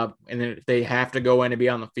job. And then if they have to go in and be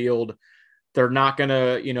on the field, they're not going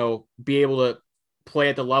to, be able to play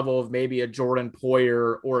at the level of maybe a Jordan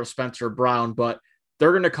Poyer or a Spencer Brown, but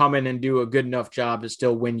they're going to come in and do a good enough job to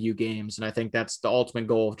still win you games. And I think that's the ultimate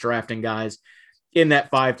goal of drafting guys in that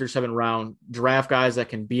 5 through 7 round. Draft guys that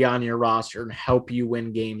can be on your roster and help you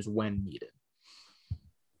win games when needed.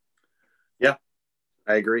 Yeah,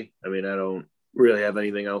 I agree. I mean, I don't really have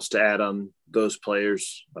anything else to add on those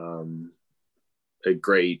players.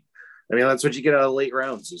 Great. I mean, that's what you get out of late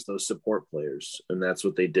rounds is those support players. And that's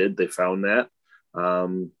what they did. They found that.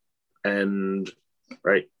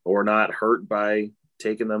 Or not hurt by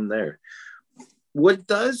taking them there. What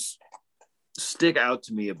does stick out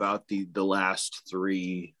to me about the last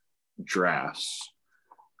 3 drafts,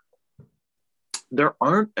 there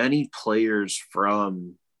aren't any players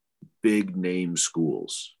from big name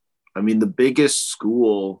schools. I mean, the biggest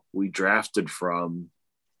school we drafted from,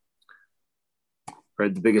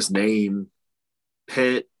 right? The biggest name,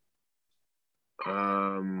 Pitt.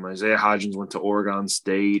 Isaiah Hodgins went to Oregon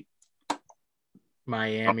State.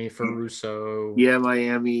 Miami for Russo. Yeah,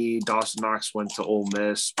 Miami. Dawson Knox went to Ole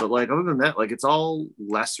Miss. But like other than that, like it's all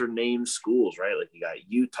lesser named schools, right? Like you got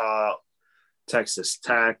Utah, Texas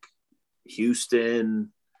Tech,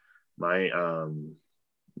 Houston, my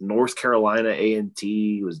North Carolina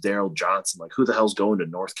A&T was Daryl Johnson. Like who the hell's going to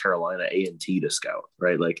North Carolina A&T to scout,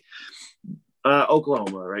 right? Like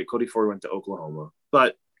Oklahoma, right? Cody Ford went to Oklahoma,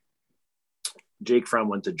 but Jake Fromm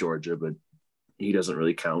went to Georgia, but he doesn't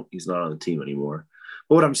really count. He's not on the team anymore.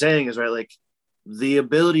 But what I'm saying is, right, like the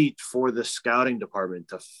ability for the scouting department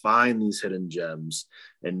to find these hidden gems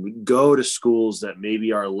and go to schools that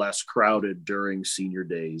maybe are less crowded during senior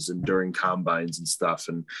days and during combines and stuff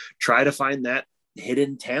and try to find that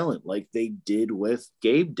hidden talent like they did with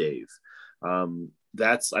Gabe Dave.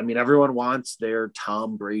 Everyone wants their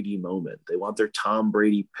Tom Brady moment. They want their Tom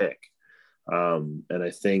Brady pick. And I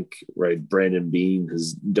think, right, Brandon Beane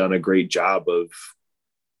has done a great job of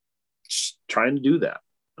trying to do that.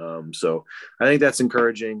 So I think that's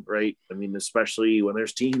encouraging, right? I mean, especially when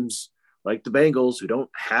there's teams like the Bengals who don't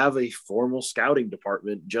have a formal scouting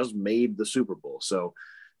department, just made the Super Bowl. So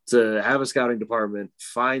to have a scouting department,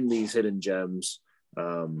 find these hidden gems,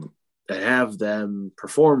 and have them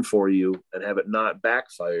perform for you and have it not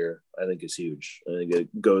backfire, I think is huge. I think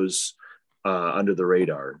it goes under the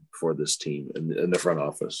radar for this team in the front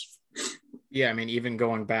office. Yeah, I mean, even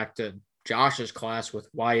going back to Josh's class with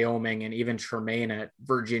Wyoming and even Tremaine at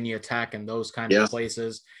Virginia Tech and those kind of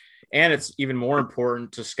places. And it's even more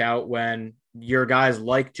important to scout when your guys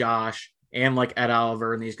like Josh and like Ed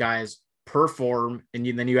Oliver and these guys perform, and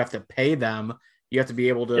then you have to pay them. You have to be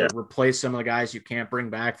able to replace some of the guys you can't bring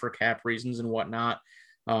back for cap reasons and whatnot.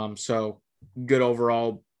 So good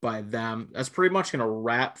overall by them. That's pretty much going to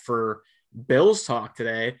wrap for Bills talk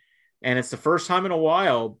today. And it's the first time in a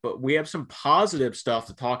while, but we have some positive stuff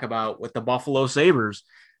to talk about with the Buffalo Sabres.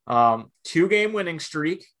 2-game winning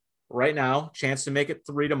streak right now, chance to make it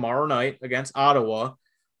 3 tomorrow night against Ottawa.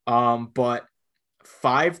 But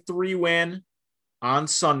 5-3 win on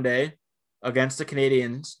Sunday against the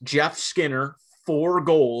Canadiens. Jeff Skinner, 4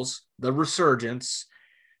 goals, the resurgence.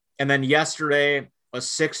 And then yesterday, a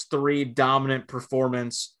 6-3 dominant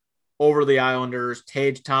performance over the Islanders.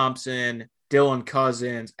 Tage Thompson, Dylan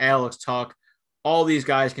Cousins, Alex Tuch, all these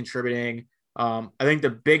guys contributing. I think the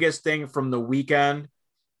biggest thing from the weekend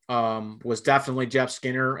was definitely Jeff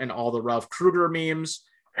Skinner and all the Ralph Kruger memes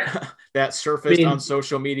that surfaced on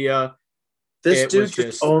social media. This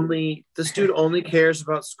dude only cares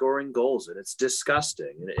about scoring goals, and it's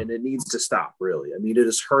disgusting, and it needs to stop, really. I mean, it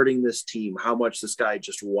is hurting this team how much this guy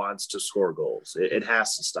just wants to score goals. It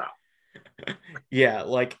has to stop. Yeah,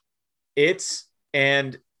 like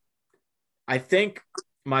and I think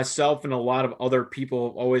myself and a lot of other people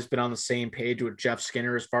have always been on the same page with Jeff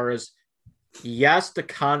Skinner as far as, yes, the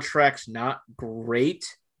contract's not great,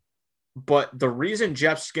 but the reason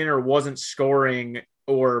Jeff Skinner wasn't scoring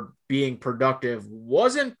or being productive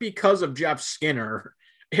wasn't because of Jeff Skinner.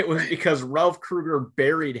 It was because Ralph Kruger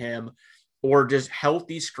buried him or just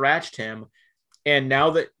healthy scratched him. And now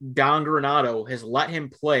that Don Granato has let him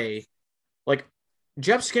play, like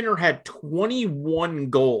Jeff Skinner had 21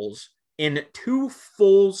 goals in 2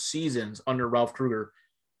 full seasons under Ralph Kruger.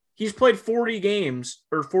 He's played 40 games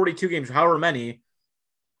or 42 games, however many.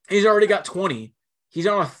 He's already got 20. He's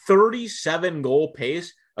on a 37 goal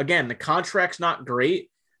pace. Again, the contract's not great,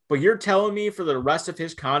 but you're telling me for the rest of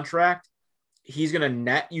his contract, he's going to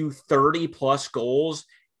net you 30 plus goals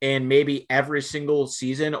in maybe every single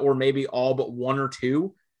season or maybe all but 1 or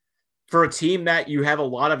 2. For a team that you have a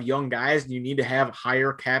lot of young guys and you need to have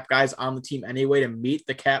higher cap guys on the team anyway to meet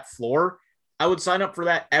the cap floor, I would sign up for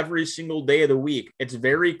that every single day of the week. It's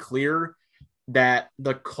very clear that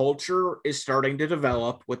the culture is starting to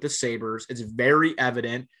develop with the Sabres. It's very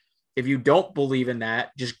evident. If you don't believe in that,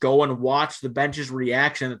 just go and watch the bench's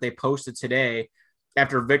reaction that they posted today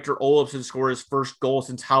after Victor Olofsson scored his first goal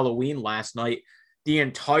since Halloween last night. The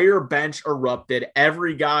entire bench erupted.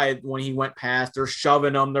 Every guy, when he went past, they're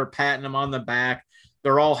shoving him, they're patting him on the back.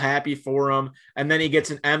 They're all happy for him. And then he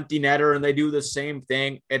gets an empty netter and they do the same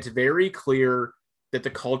thing. It's very clear that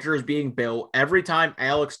the culture is being built. Every time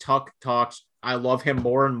Alex Tuch talks, I love him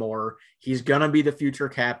more and more. He's going to be the future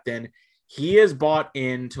captain. He is bought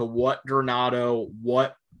into what Granato,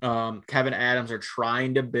 what Kevin Adams are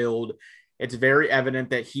trying to build. It's very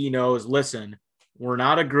evident that he knows, listen, we're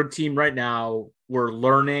not a good team right now. We're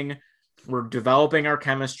learning. We're developing our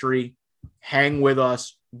chemistry. Hang with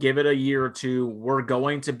us. give it a year or two. We're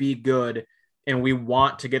going to be good, and we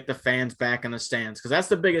want to get the fans back in the stands, because that's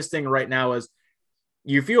the biggest thing right now is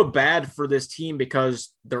you feel bad for this team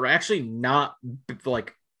because they're actually not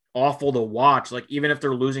like awful to watch. Like even if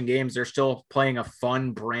they're losing games, they're still playing a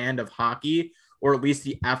fun brand of hockey, or at least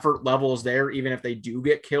the effort level is there. Even if they do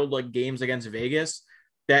get killed like games against Vegas,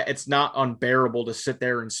 that it's not unbearable to sit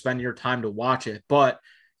there and spend your time to watch it. But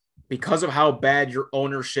because of how bad your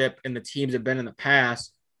ownership and the teams have been in the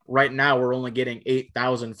past, right now we're only getting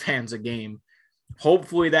 8,000 fans a game.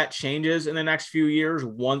 Hopefully that changes in the next few years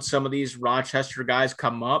once some of these Rochester guys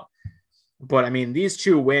come up. But I mean, these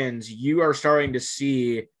 2 wins, you are starting to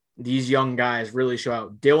see these young guys really show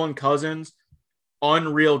out. Dylan Cousins,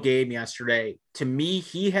 unreal game yesterday. To me,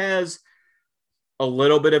 he has a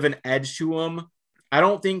little bit of an edge to him. I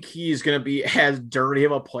don't think he's going to be as dirty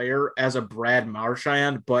of a player as a Brad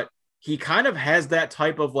Marchand, but he kind of has that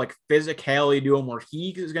type of like physicality to him where he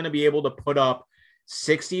is going to be able to put up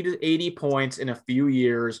 60 to 80 points in a few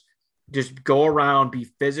years, just go around, be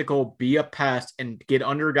physical, be a pest, and get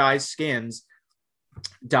under guys' skins.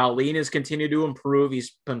 Dahlin has continued to improve.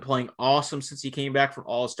 He's been playing awesome since he came back from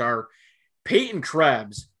All-Star. Peyton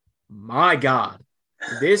Krebs, my God,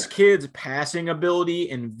 this kid's passing ability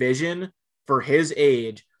and vision for his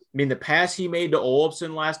age. I mean, the pass he made to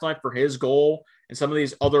Olofsson last night for his goal and some of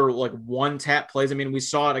these other like one-tap plays. I mean, we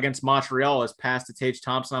saw it against Montreal as pass to Tage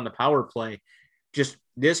Thompson on the power play. Just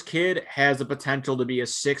this kid has the potential to be a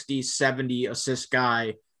 60, 70 assist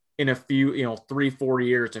guy in a few, 3-4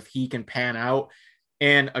 years if he can pan out.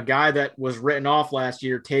 And a guy that was written off last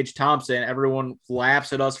year, Tage Thompson, everyone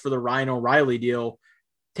laughs at us for the Ryan O'Reilly deal.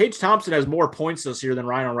 Tage Thompson has more points this year than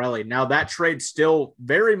Ryan O'Reilly. Now, that trade's still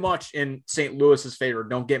very much in St. Louis's favor.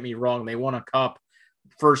 Don't get me wrong. They won a cup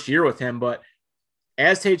first year with him. But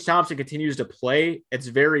as Tage Thompson continues to play, it's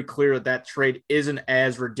very clear that that trade isn't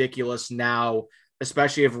as ridiculous now,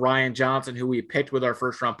 especially if Ryan Johnson, who we picked with our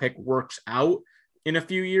first-round pick, works out in a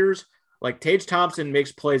few years. Like, Tage Thompson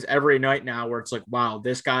makes plays every night now where it's like, wow,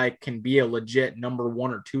 this guy can be a legit number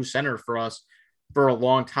 1 or 2 center for us for a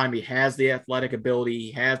long time. He has the athletic ability.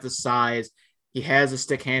 He has the size. He has the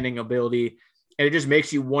stick handling ability. And it just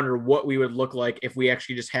makes you wonder what we would look like if we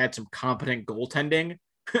actually just had some competent goaltending.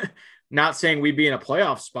 Not saying we'd be in a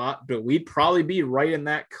playoff spot, but we'd probably be right in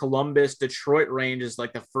that Columbus, Detroit range as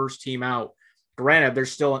like the first team out. Granted,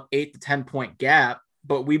 there's still an 8 to 10 point gap,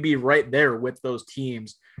 but we'd be right there with those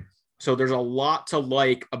teams. So there's a lot to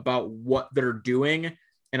like about what they're doing.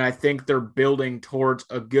 And I think they're building towards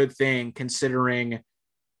a good thing, considering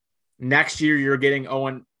next year you're getting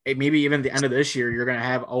Owen, maybe even the end of this year, you're going to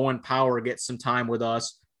have Owen Power get some time with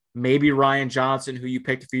us. Maybe Ryan Johnson, who you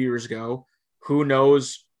picked a few years ago. Who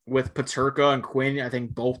knows with Peterka and Quinn? I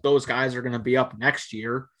think both those guys are going to be up next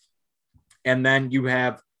year. And then you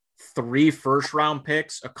have 3 first-round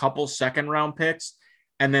picks, a couple second-round picks,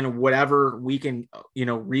 and then whatever we can,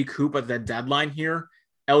 recoup at the deadline here.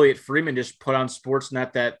 Elliot Freeman just put on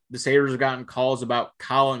Sportsnet that the Sabres have gotten calls about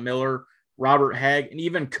Colin Miller, Robert Hagg, and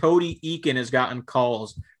even Cody Eakin has gotten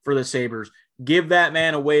calls for the Sabres. Give that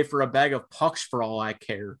man away for a bag of pucks for all I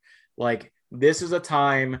care. Like, this is a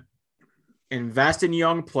time, invest in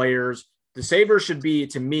young players. The Sabres should be,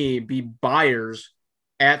 to me, be buyers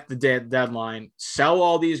at the deadline. Sell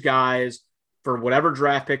all these guys for whatever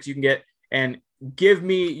draft picks you can get, and give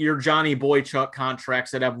me your Johnny Boychuk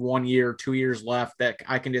contracts that have 1 year, 2 years left that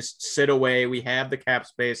I can just sit away. We have the cap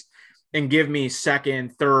space, and give me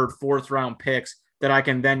second, third, fourth round picks that I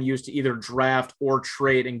can then use to either draft or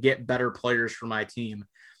trade and get better players for my team.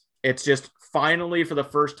 It's just finally for the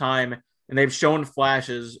first time, and they've shown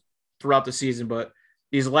flashes throughout the season, but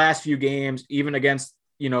these last few games, even against,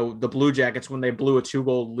 the Blue Jackets when they blew a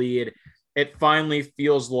 2-goal lead, it finally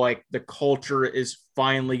feels like the culture is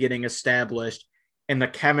finally getting established and the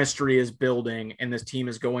chemistry is building, and this team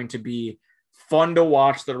is going to be fun to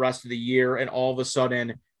watch the rest of the year. And all of a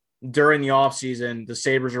sudden, during the offseason, the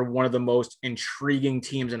Sabres are one of the most intriguing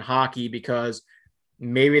teams in hockey because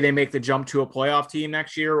maybe they make the jump to a playoff team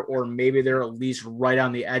next year, or maybe they're at least right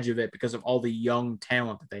on the edge of it because of all the young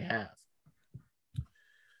talent that they have.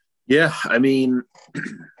 Yeah, I mean,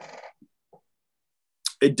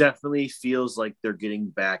 it definitely feels like they're getting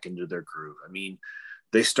back into their groove. I mean,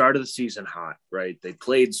 they started the season hot, right? They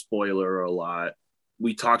played spoiler a lot.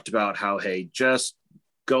 We talked about how, hey, just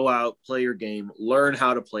go out, play your game, learn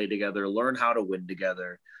how to play together, learn how to win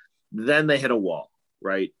together. Then they hit a wall,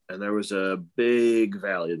 right? And there was a big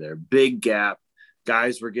valley there, big gap.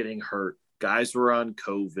 Guys were getting hurt. Guys were on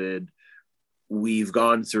COVID. We've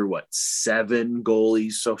gone through, 7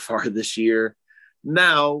 goalies so far this year.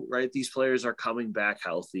 Now, right, these players are coming back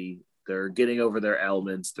healthy. They're getting over their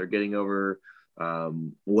ailments. They're getting over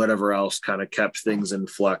whatever else kind of kept things in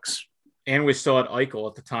flux. And we still had Eichel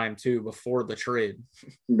at the time too, before the trade.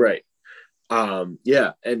 Right.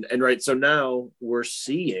 Yeah. And right. So now we're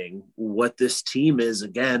seeing what this team is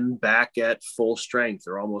again, back at full strength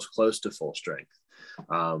or almost close to full strength.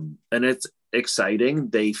 And it's exciting.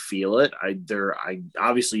 They feel it. I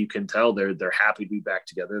obviously you can tell they're happy to be back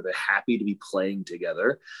together. They're happy to be playing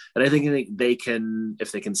together. And I think they can,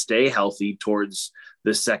 if they can stay healthy towards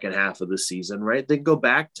the second half of the season, right, they go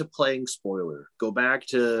back to playing spoiler, go back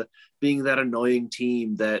to being that annoying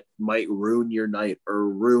team that might ruin your night or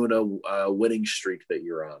ruin a winning streak that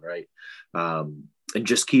you're on, right? And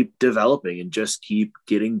just keep developing and just keep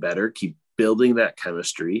getting better, keep building that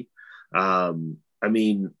chemistry. I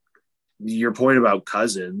mean, your point about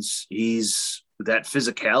Cousins, that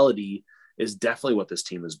physicality is definitely what this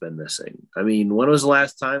team has been missing. I mean, when was the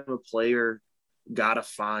last time a player got a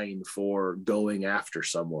fine for going after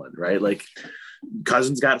someone, right? Like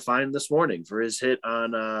Cousins got fined this morning for his hit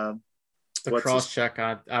on the cross check.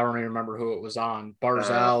 I don't even remember who it was on,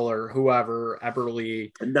 Barzal or whoever,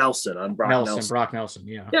 Eberle Nelson on Brock Nelson.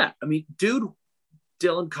 Yeah. Yeah. I mean,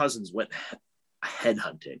 Dylan Cousins went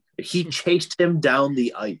headhunting. He chased him down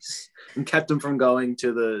the ice and kept him from going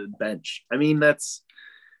to the bench. I mean, that's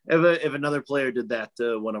if another player did that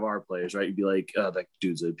to one of our players, right? You'd be like, oh, that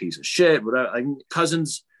dude's a piece of shit. But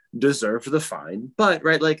Cousins deserved the fine, but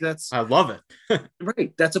right, like I love it.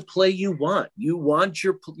 Right, that's a play you want. You want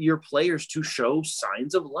your players to show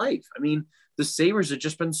signs of life. I mean, the Sabres have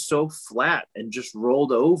just been so flat and just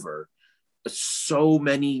rolled over so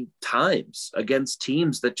many times against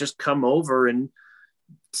teams that just come over and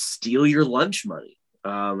steal your lunch money.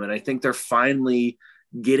 And I think they're finally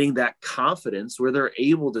getting that confidence where they're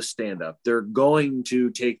able to stand up. They're going to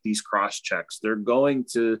take these cross checks. They're going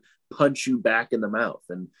to punch you back in the mouth.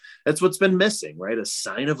 And that's what's been missing, right? A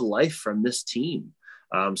sign of life from this team.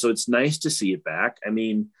 So it's nice to see it back. I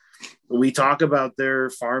mean, we talk about their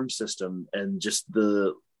farm system and just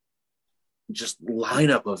the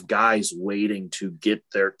lineup of guys waiting to get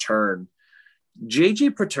their turn.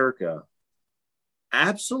 JJ Peterka,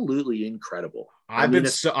 absolutely incredible. I've been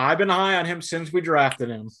high on him since we drafted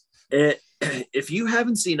him. If you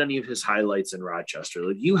haven't seen any of his highlights in Rochester,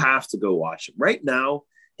 like, you have to go watch him. Right now,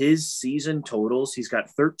 his season totals, he's got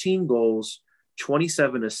 13 goals,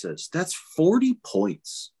 27 assists. That's 40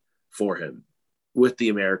 points for him with the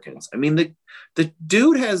Americans. I mean, the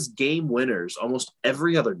dude has game winners almost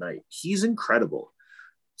every other night. He's incredible.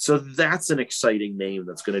 So that's an exciting name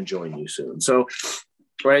that's going to join you soon. So,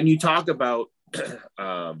 right, and you talk about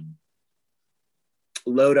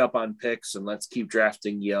load up on picks and let's keep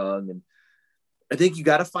drafting young. And I think you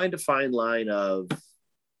got to find a fine line of,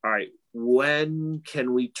 all right, when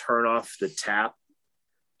can we turn off the tap?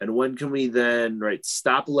 And when can we then, right,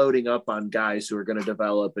 stop loading up on guys who are going to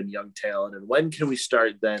develop and young talent? And when can we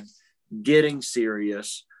start then getting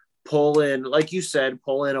serious, pull in, like you said,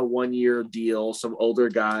 pull in a 1-year deal, some older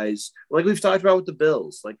guys, like we've talked about with the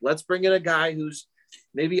Bills. Like, let's bring in a guy who's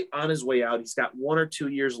maybe on his way out. He's got 1 or 2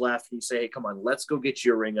 years left. And you say, hey, come on, let's go get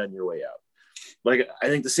you a ring on your way out. Like, I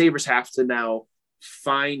think the Sabres have to now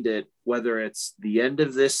find it, whether it's the end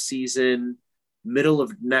of this season, middle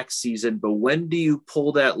of next season, but when do you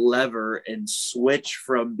pull that lever and switch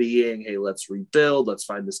from being, hey, let's rebuild, let's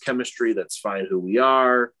find this chemistry, let's find who we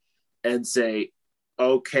are, and say,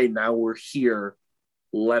 okay, now we're here,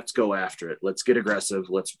 let's go after it, let's get aggressive,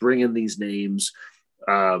 let's bring in these names.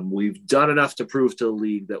 We've done enough to prove to the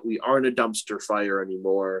league that we aren't a dumpster fire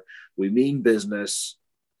anymore. We mean business.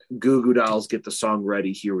 Goo Goo Dolls, get the song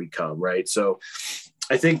ready, here we come, right? So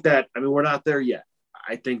I think that, I mean, we're not there yet.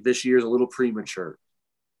 I think this year is a little premature.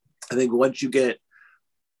 I think once you get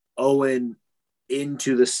Owen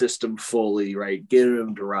into the system fully, right, get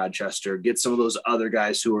him to Rochester, get some of those other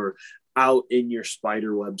guys who are out in your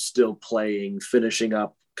spider web still playing, finishing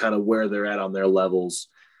up kind of where they're at on their levels,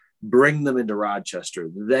 bring them into Rochester.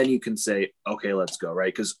 Then you can say, okay, let's go,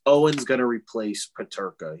 right? Because Owen's going to replace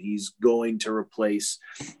Peterka. He's going to replace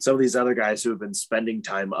some of these other guys who have been spending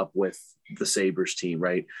time up with the Sabres team,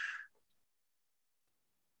 right?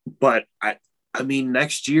 But I mean,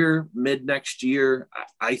 next year, mid next year,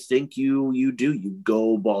 I think you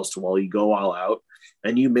go balls to wall, you go all out,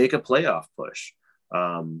 and you make a playoff push.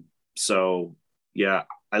 So yeah,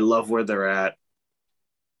 I love where they're at.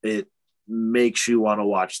 It makes you want to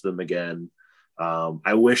watch them again.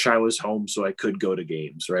 I wish I was home so I could go to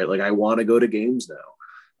games, right? Like, I want to go to games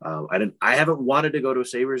now. I haven't wanted to go to a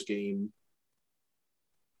Sabres game,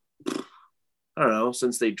 I don't know,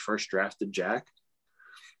 since they first drafted Jack.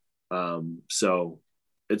 So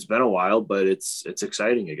It's been a while, but it's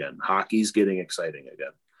exciting again. Hockey's getting exciting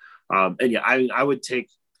again. And yeah, I would take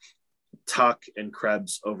Tuch and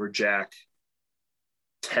Krebs over Jack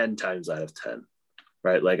 10 times out of 10,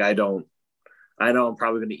 right? Like I know I'm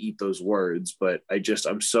probably going to eat those words, but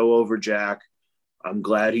I'm so over Jack. I'm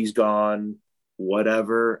glad he's gone.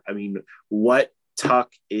 Whatever. I mean, what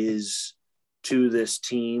Tuch is to this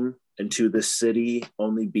team and to this city,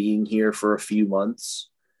 only being here for a few months,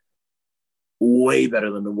 way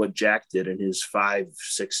better than what Jack did in his 5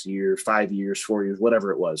 years, 4 years,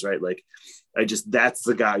 whatever it was, right? Like, that's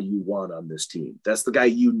the guy you want on this team. That's the guy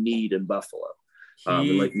you need in Buffalo.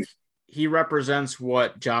 He represents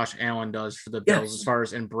what Josh Allen does for the Bills as far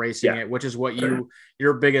as embracing it, which is what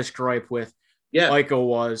your biggest gripe with Eichel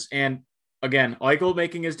was. And again, Eichel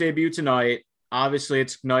making his debut tonight. Obviously,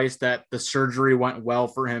 it's nice that the surgery went well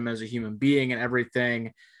for him as a human being and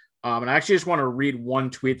everything. And I actually just want to read one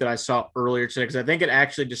tweet that I saw earlier today because I think it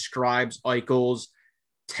actually describes Eichel's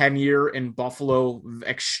tenure in Buffalo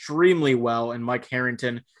extremely well. And Mike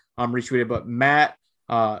Harrington retweeted, but Matt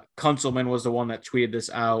Kunzelman was the one that tweeted this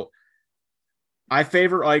out. I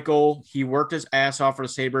favor Eichel. He worked his ass off for the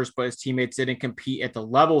Sabres, but his teammates didn't compete at the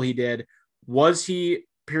level he did. Was he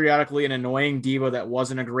periodically an annoying diva that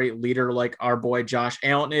wasn't a great leader like our boy Josh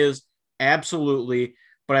Allen is? Absolutely.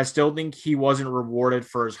 But I still think he wasn't rewarded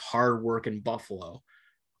for his hard work in Buffalo.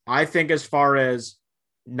 I think as far as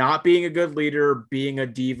not being a good leader, being a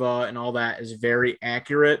diva and all that is very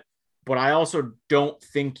accurate. But I also don't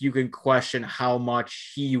think you can question how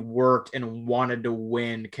much he worked and wanted to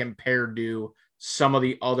win compared to some of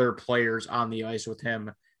the other players on the ice with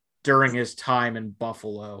him during his time in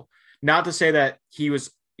Buffalo. Not to say that he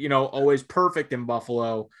was, always perfect in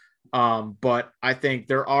Buffalo. But I think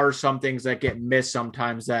there are some things that get missed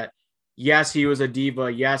sometimes that, yes, he was a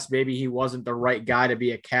diva. Yes, maybe he wasn't the right guy to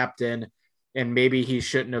be a captain and maybe he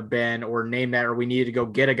shouldn't have been or named that, or we needed to go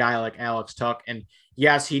get a guy like Alex Tuch. And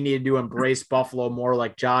yes, he needed to embrace Buffalo more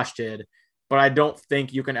like Josh did, but I don't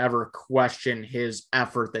think you can ever question his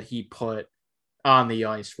effort that he put on the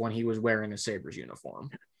ice when he was wearing a Sabres uniform.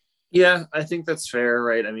 Yeah, I think that's fair,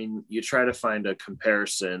 right? I mean, you try to find a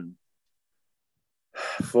comparison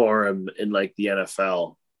for him in like the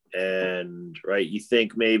NFL, and right, you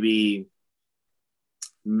think maybe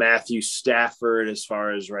Matthew Stafford as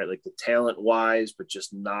far as right, like the talent wise, but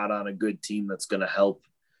just not on a good team that's going to help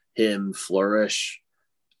him flourish.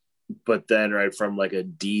 But then right from like a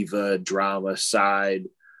diva drama side,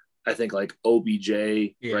 I think like OBJ,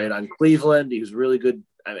 right, on Cleveland, he was really good,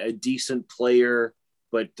 a decent player,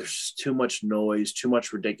 but there's too much noise, too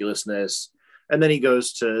much ridiculousness. And then he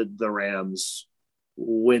goes to the Rams,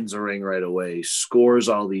 wins a ring right away, scores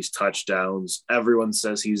all these touchdowns. Everyone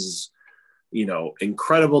says he's,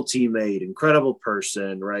 incredible teammate, incredible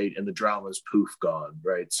person, right? And the drama's poof gone,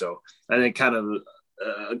 right? So I think kind of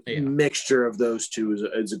a mixture of those two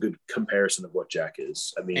is a good comparison of what Jack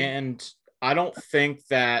is. I mean, and I don't think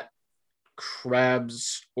that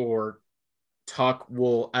Krebs or Tuch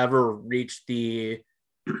will ever reach the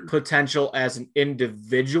potential as an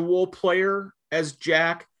individual player as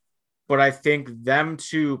Jack, but I think them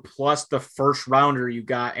two plus the first rounder you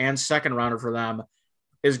got and second rounder for them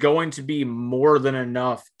is going to be more than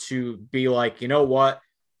enough to be like, you know what,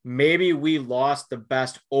 maybe we lost the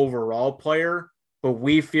best overall player, but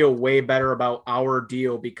we feel way better about our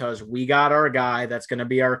deal because we got our guy that's going to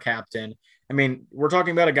be our captain. I mean, we're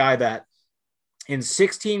talking about a guy that in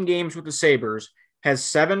 16 games with the Sabres has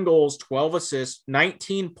 7 goals, 12 assists,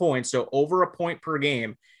 19 points, so over a point per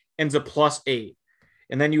game, ends a +8.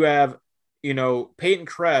 And then you have, Peyton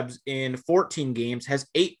Krebs in 14 games has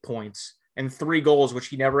 8 points and 3 goals, which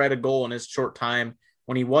he never had a goal in his short time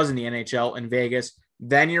when he was in the NHL in Vegas.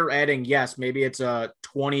 Then you're adding, yes, maybe it's a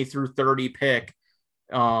 20 through 30 pick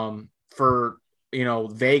for,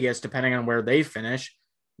 Vegas, depending on where they finish.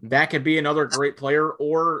 That could be another great player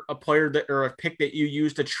or a pick that you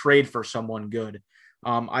use to trade for someone good.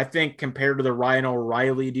 I think compared to the Ryan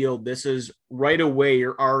O'Reilly deal, this is right away,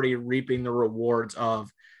 you're already reaping the rewards of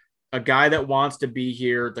a guy that wants to be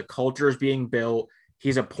here. The culture is being built.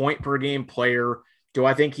 He's a point per game player. Do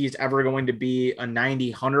I think he's ever going to be a 90,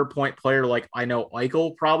 100 point player like I know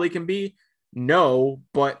Eichel probably can be? No,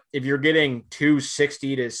 but if you're getting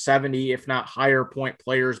 260 to 70, if not higher point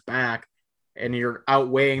players back, and you're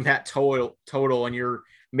outweighing that total and you're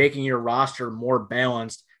making your roster more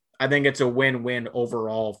balanced, I think it's a win-win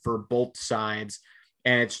overall for both sides.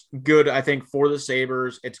 And it's good, I think, for the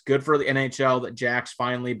Sabres. It's good for the NHL that Jack's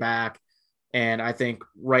finally back. And I think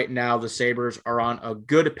right now the Sabres are on a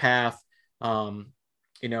good path,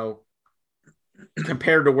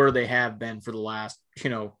 compared to where they have been for the last,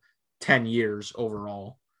 10 years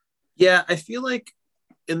overall. Yeah, I feel like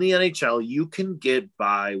in the NHL, you can get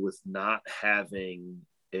by with not having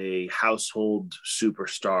a household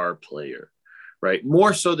superstar player, right?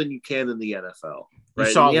 More so than you can in the NFL, You right?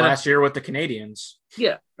 In saw the it NFL, last year with the Canadians.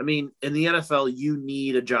 yeah. I mean, in the NFL, you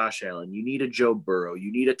need a Josh Allen, you need a Joe Burrow,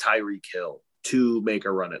 you need a Tyreek Hill to make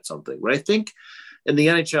a run at something. But I think in the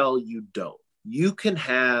NHL, you don't. You can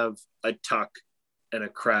have a Tuck and a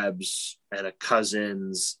Krebs and a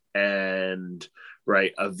Cousins and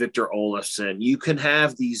right a Victor Olofsson. You can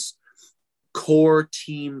have these core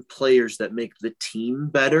team players that make the team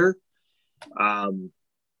better, um,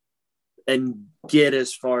 and get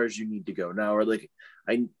as far as you need to go. Now, or like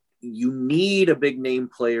I, you need a big name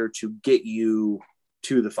player to get you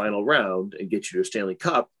to the final round and get you to a Stanley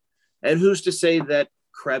Cup. And who's to say that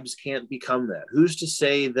Krebs can't become that? Who's to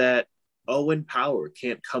say that Owen Power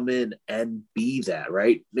can't come in and be that,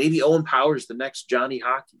 right? Maybe Owen Power is the next Johnny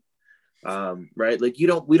Hockey, right? Like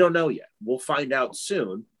we don't know yet. We'll find out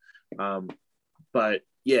soon. But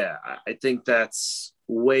yeah, I think that's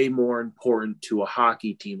way more important to a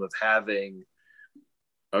hockey team of having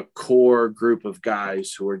a core group of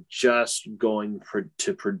guys who are just going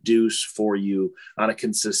to produce for you on a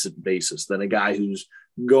consistent basis than a guy who's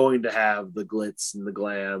going to have the glitz and the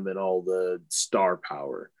glam and all the star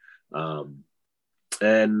power.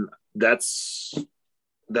 And that's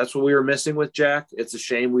what we were missing with Jack. It's a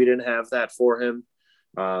shame we didn't have that for him.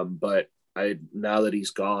 But now that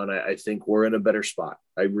he's gone, I think we're in a better spot.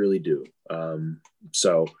 I really do.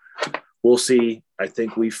 So we'll see. I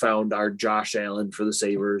think we found our Josh Allen for the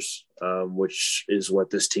Sabres, which is what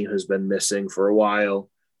this team has been missing for a while.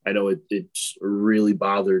 I know it's really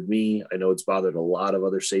bothered me. I know it's bothered a lot of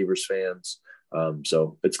other Sabres fans.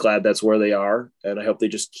 So it's glad that's where they are. And I hope they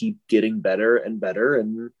just keep getting better and better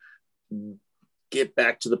and get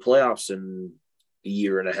back to the playoffs in a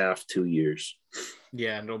year and a half, 2 years.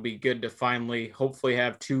 Yeah, and it'll be good to finally, hopefully,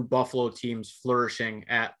 have two Buffalo teams flourishing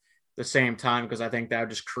at the same time, because I think that would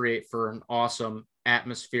just create for an awesome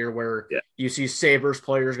atmosphere where you see Sabres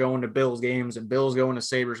players going to Bills games and Bills going to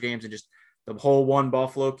Sabres games and just the whole one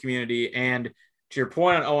Buffalo community. And to your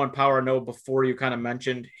point on Owen Power, I know before you kind of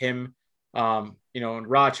mentioned him, in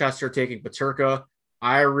Rochester taking Paterka,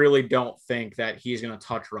 I really don't think that he's going to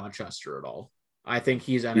touch Rochester at all. I think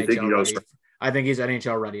he's NHL ready. I think he's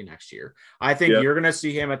NHL ready next year. I think you're going to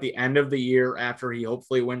see him at the end of the year after he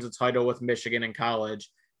hopefully wins a title with Michigan in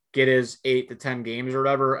college, get his 8 to 10 games or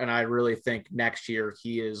whatever. And I really think next year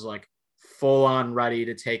he is like full on ready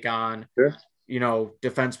to take on,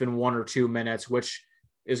 defenseman 1 or 2 minutes, which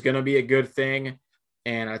is going to be a good thing.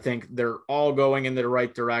 And I think they're all going in the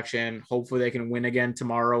right direction. Hopefully they can win again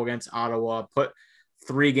tomorrow against Ottawa, put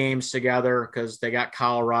 3 games together because they got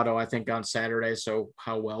Colorado, I think, on Saturday. So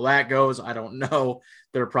how well that goes, I don't know.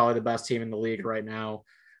 They're probably the best team in the league right now.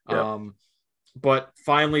 Yeah. But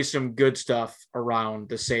finally some good stuff around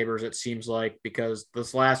the Sabres, it seems like, because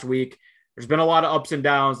this last week there's been a lot of ups and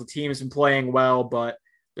downs. The team's been playing well, but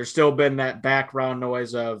there's still been that background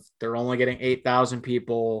noise of they're only getting 8,000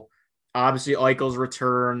 people. Obviously, Eichel's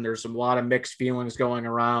return. There's a lot of mixed feelings going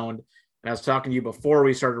around. And I was talking to you before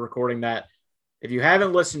we started recording that if you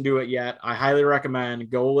haven't listened to it yet, I highly recommend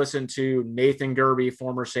go listen to Nathan Gerbe,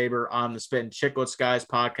 former Sabre, on the Spit and Chicklets Guys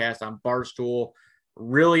podcast on Barstool.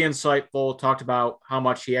 Really insightful. Talked about how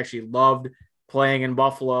much he actually loved playing in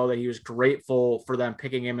Buffalo, that he was grateful for them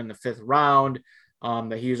picking him in the 5th round,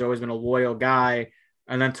 that he's always been a loyal guy.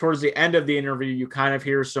 And then towards the end of the interview, you kind of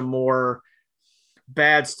hear some more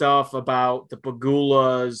bad stuff about the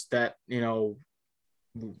Pagulas that,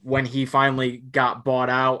 when he finally got bought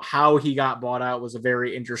out, how he got bought out was a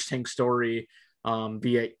very interesting story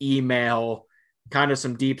via email, kind of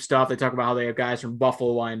some deep stuff. They talk about how they have guys from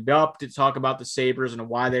Buffalo lined up to talk about the Sabres and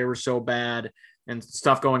why they were so bad and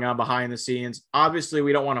stuff going on behind the scenes. Obviously,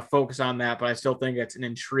 we don't want to focus on that, but I still think it's an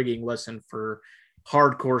intriguing listen for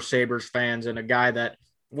hardcore Sabres fans and a guy that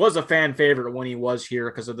was a fan favorite when he was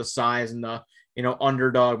here because of the size and the,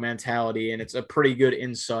 underdog mentality. And it's a pretty good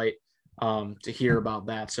insight to hear about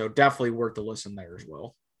that. So definitely worth the listen there as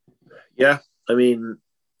well. Yeah. I mean,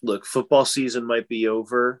 look, football season might be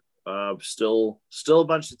over. Still a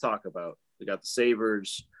bunch to talk about. We got the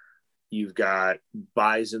Sabres. You've got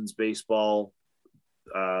Bison's baseball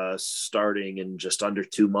starting in just under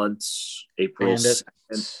 2 months. April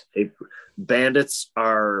 2nd. Bandits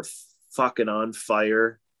are fucking on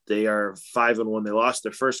fire. They are 5-1. They lost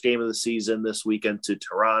their first game of the season this weekend to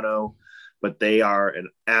Toronto, but they are an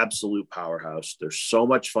absolute powerhouse. They're so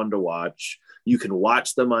much fun to watch. You can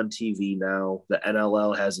watch them on TV now. The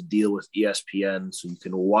NLL has a deal with ESPN, so you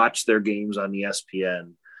can watch their games on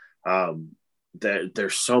ESPN. they're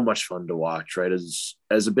so much fun to watch, right?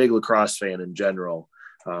 As a big lacrosse fan in general,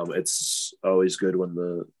 it's always good when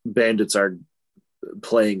the Bandits are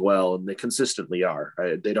playing well, and they consistently are.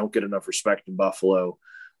 Right? They don't get enough respect in Buffalo,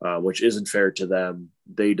 which isn't fair to them.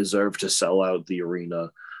 They deserve to sell out the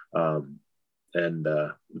arena, and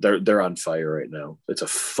they're on fire right now. It's a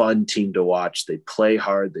fun team to watch. They play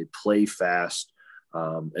hard, they play fast,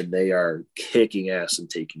 and they are kicking ass and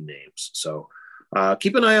taking names. So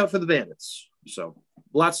keep an eye out for the Bandits. So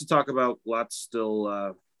lots to talk about, lots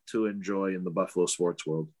still to enjoy in the Buffalo sports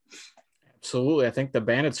world. Absolutely. I think the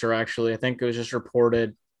Bandits are actually, I think it was just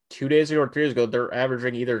reported 2 days ago or 3 days ago, they're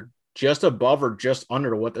averaging either just above or just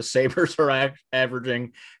under what the Sabres are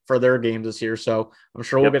averaging for their games this year. So I'm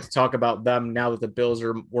sure we'll get to talk about them now that the Bills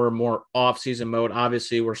were more off-season mode.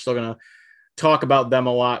 Obviously, we're still going to talk about them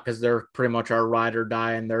a lot because they're pretty much our ride or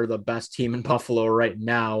die, and they're the best team in Buffalo right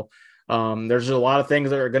now. There's a lot of things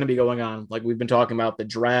that are going to be going on. Like we've been talking about the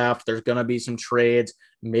draft. There's going to be some trades.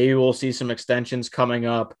 Maybe we'll see some extensions coming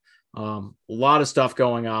up. A lot of stuff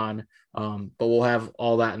going on, but we'll have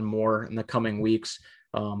all that and more in the coming weeks.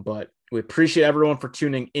 But we appreciate everyone for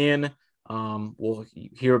tuning in. We'll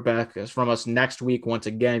hear back from us next week. Once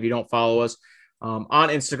again, if you don't follow us on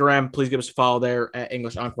Instagram, please give us a follow there at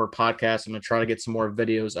English Encore Podcast. I'm going to try to get some more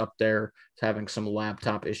videos up there. It's having some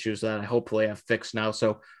laptop issues that I hopefully have fixed now.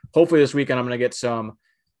 So hopefully this weekend I'm going to get some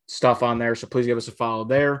stuff on there. So please give us a follow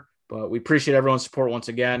there. But we appreciate everyone's support once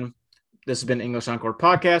again. This has been English Encore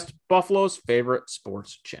Podcast, Buffalo's favorite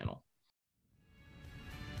sports channel.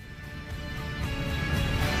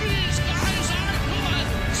 These guys are good,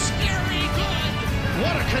 scary good.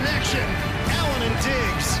 What a connection, Allen and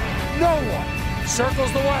Diggs. No one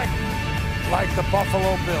circles the wagon like the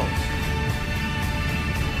Buffalo Bills.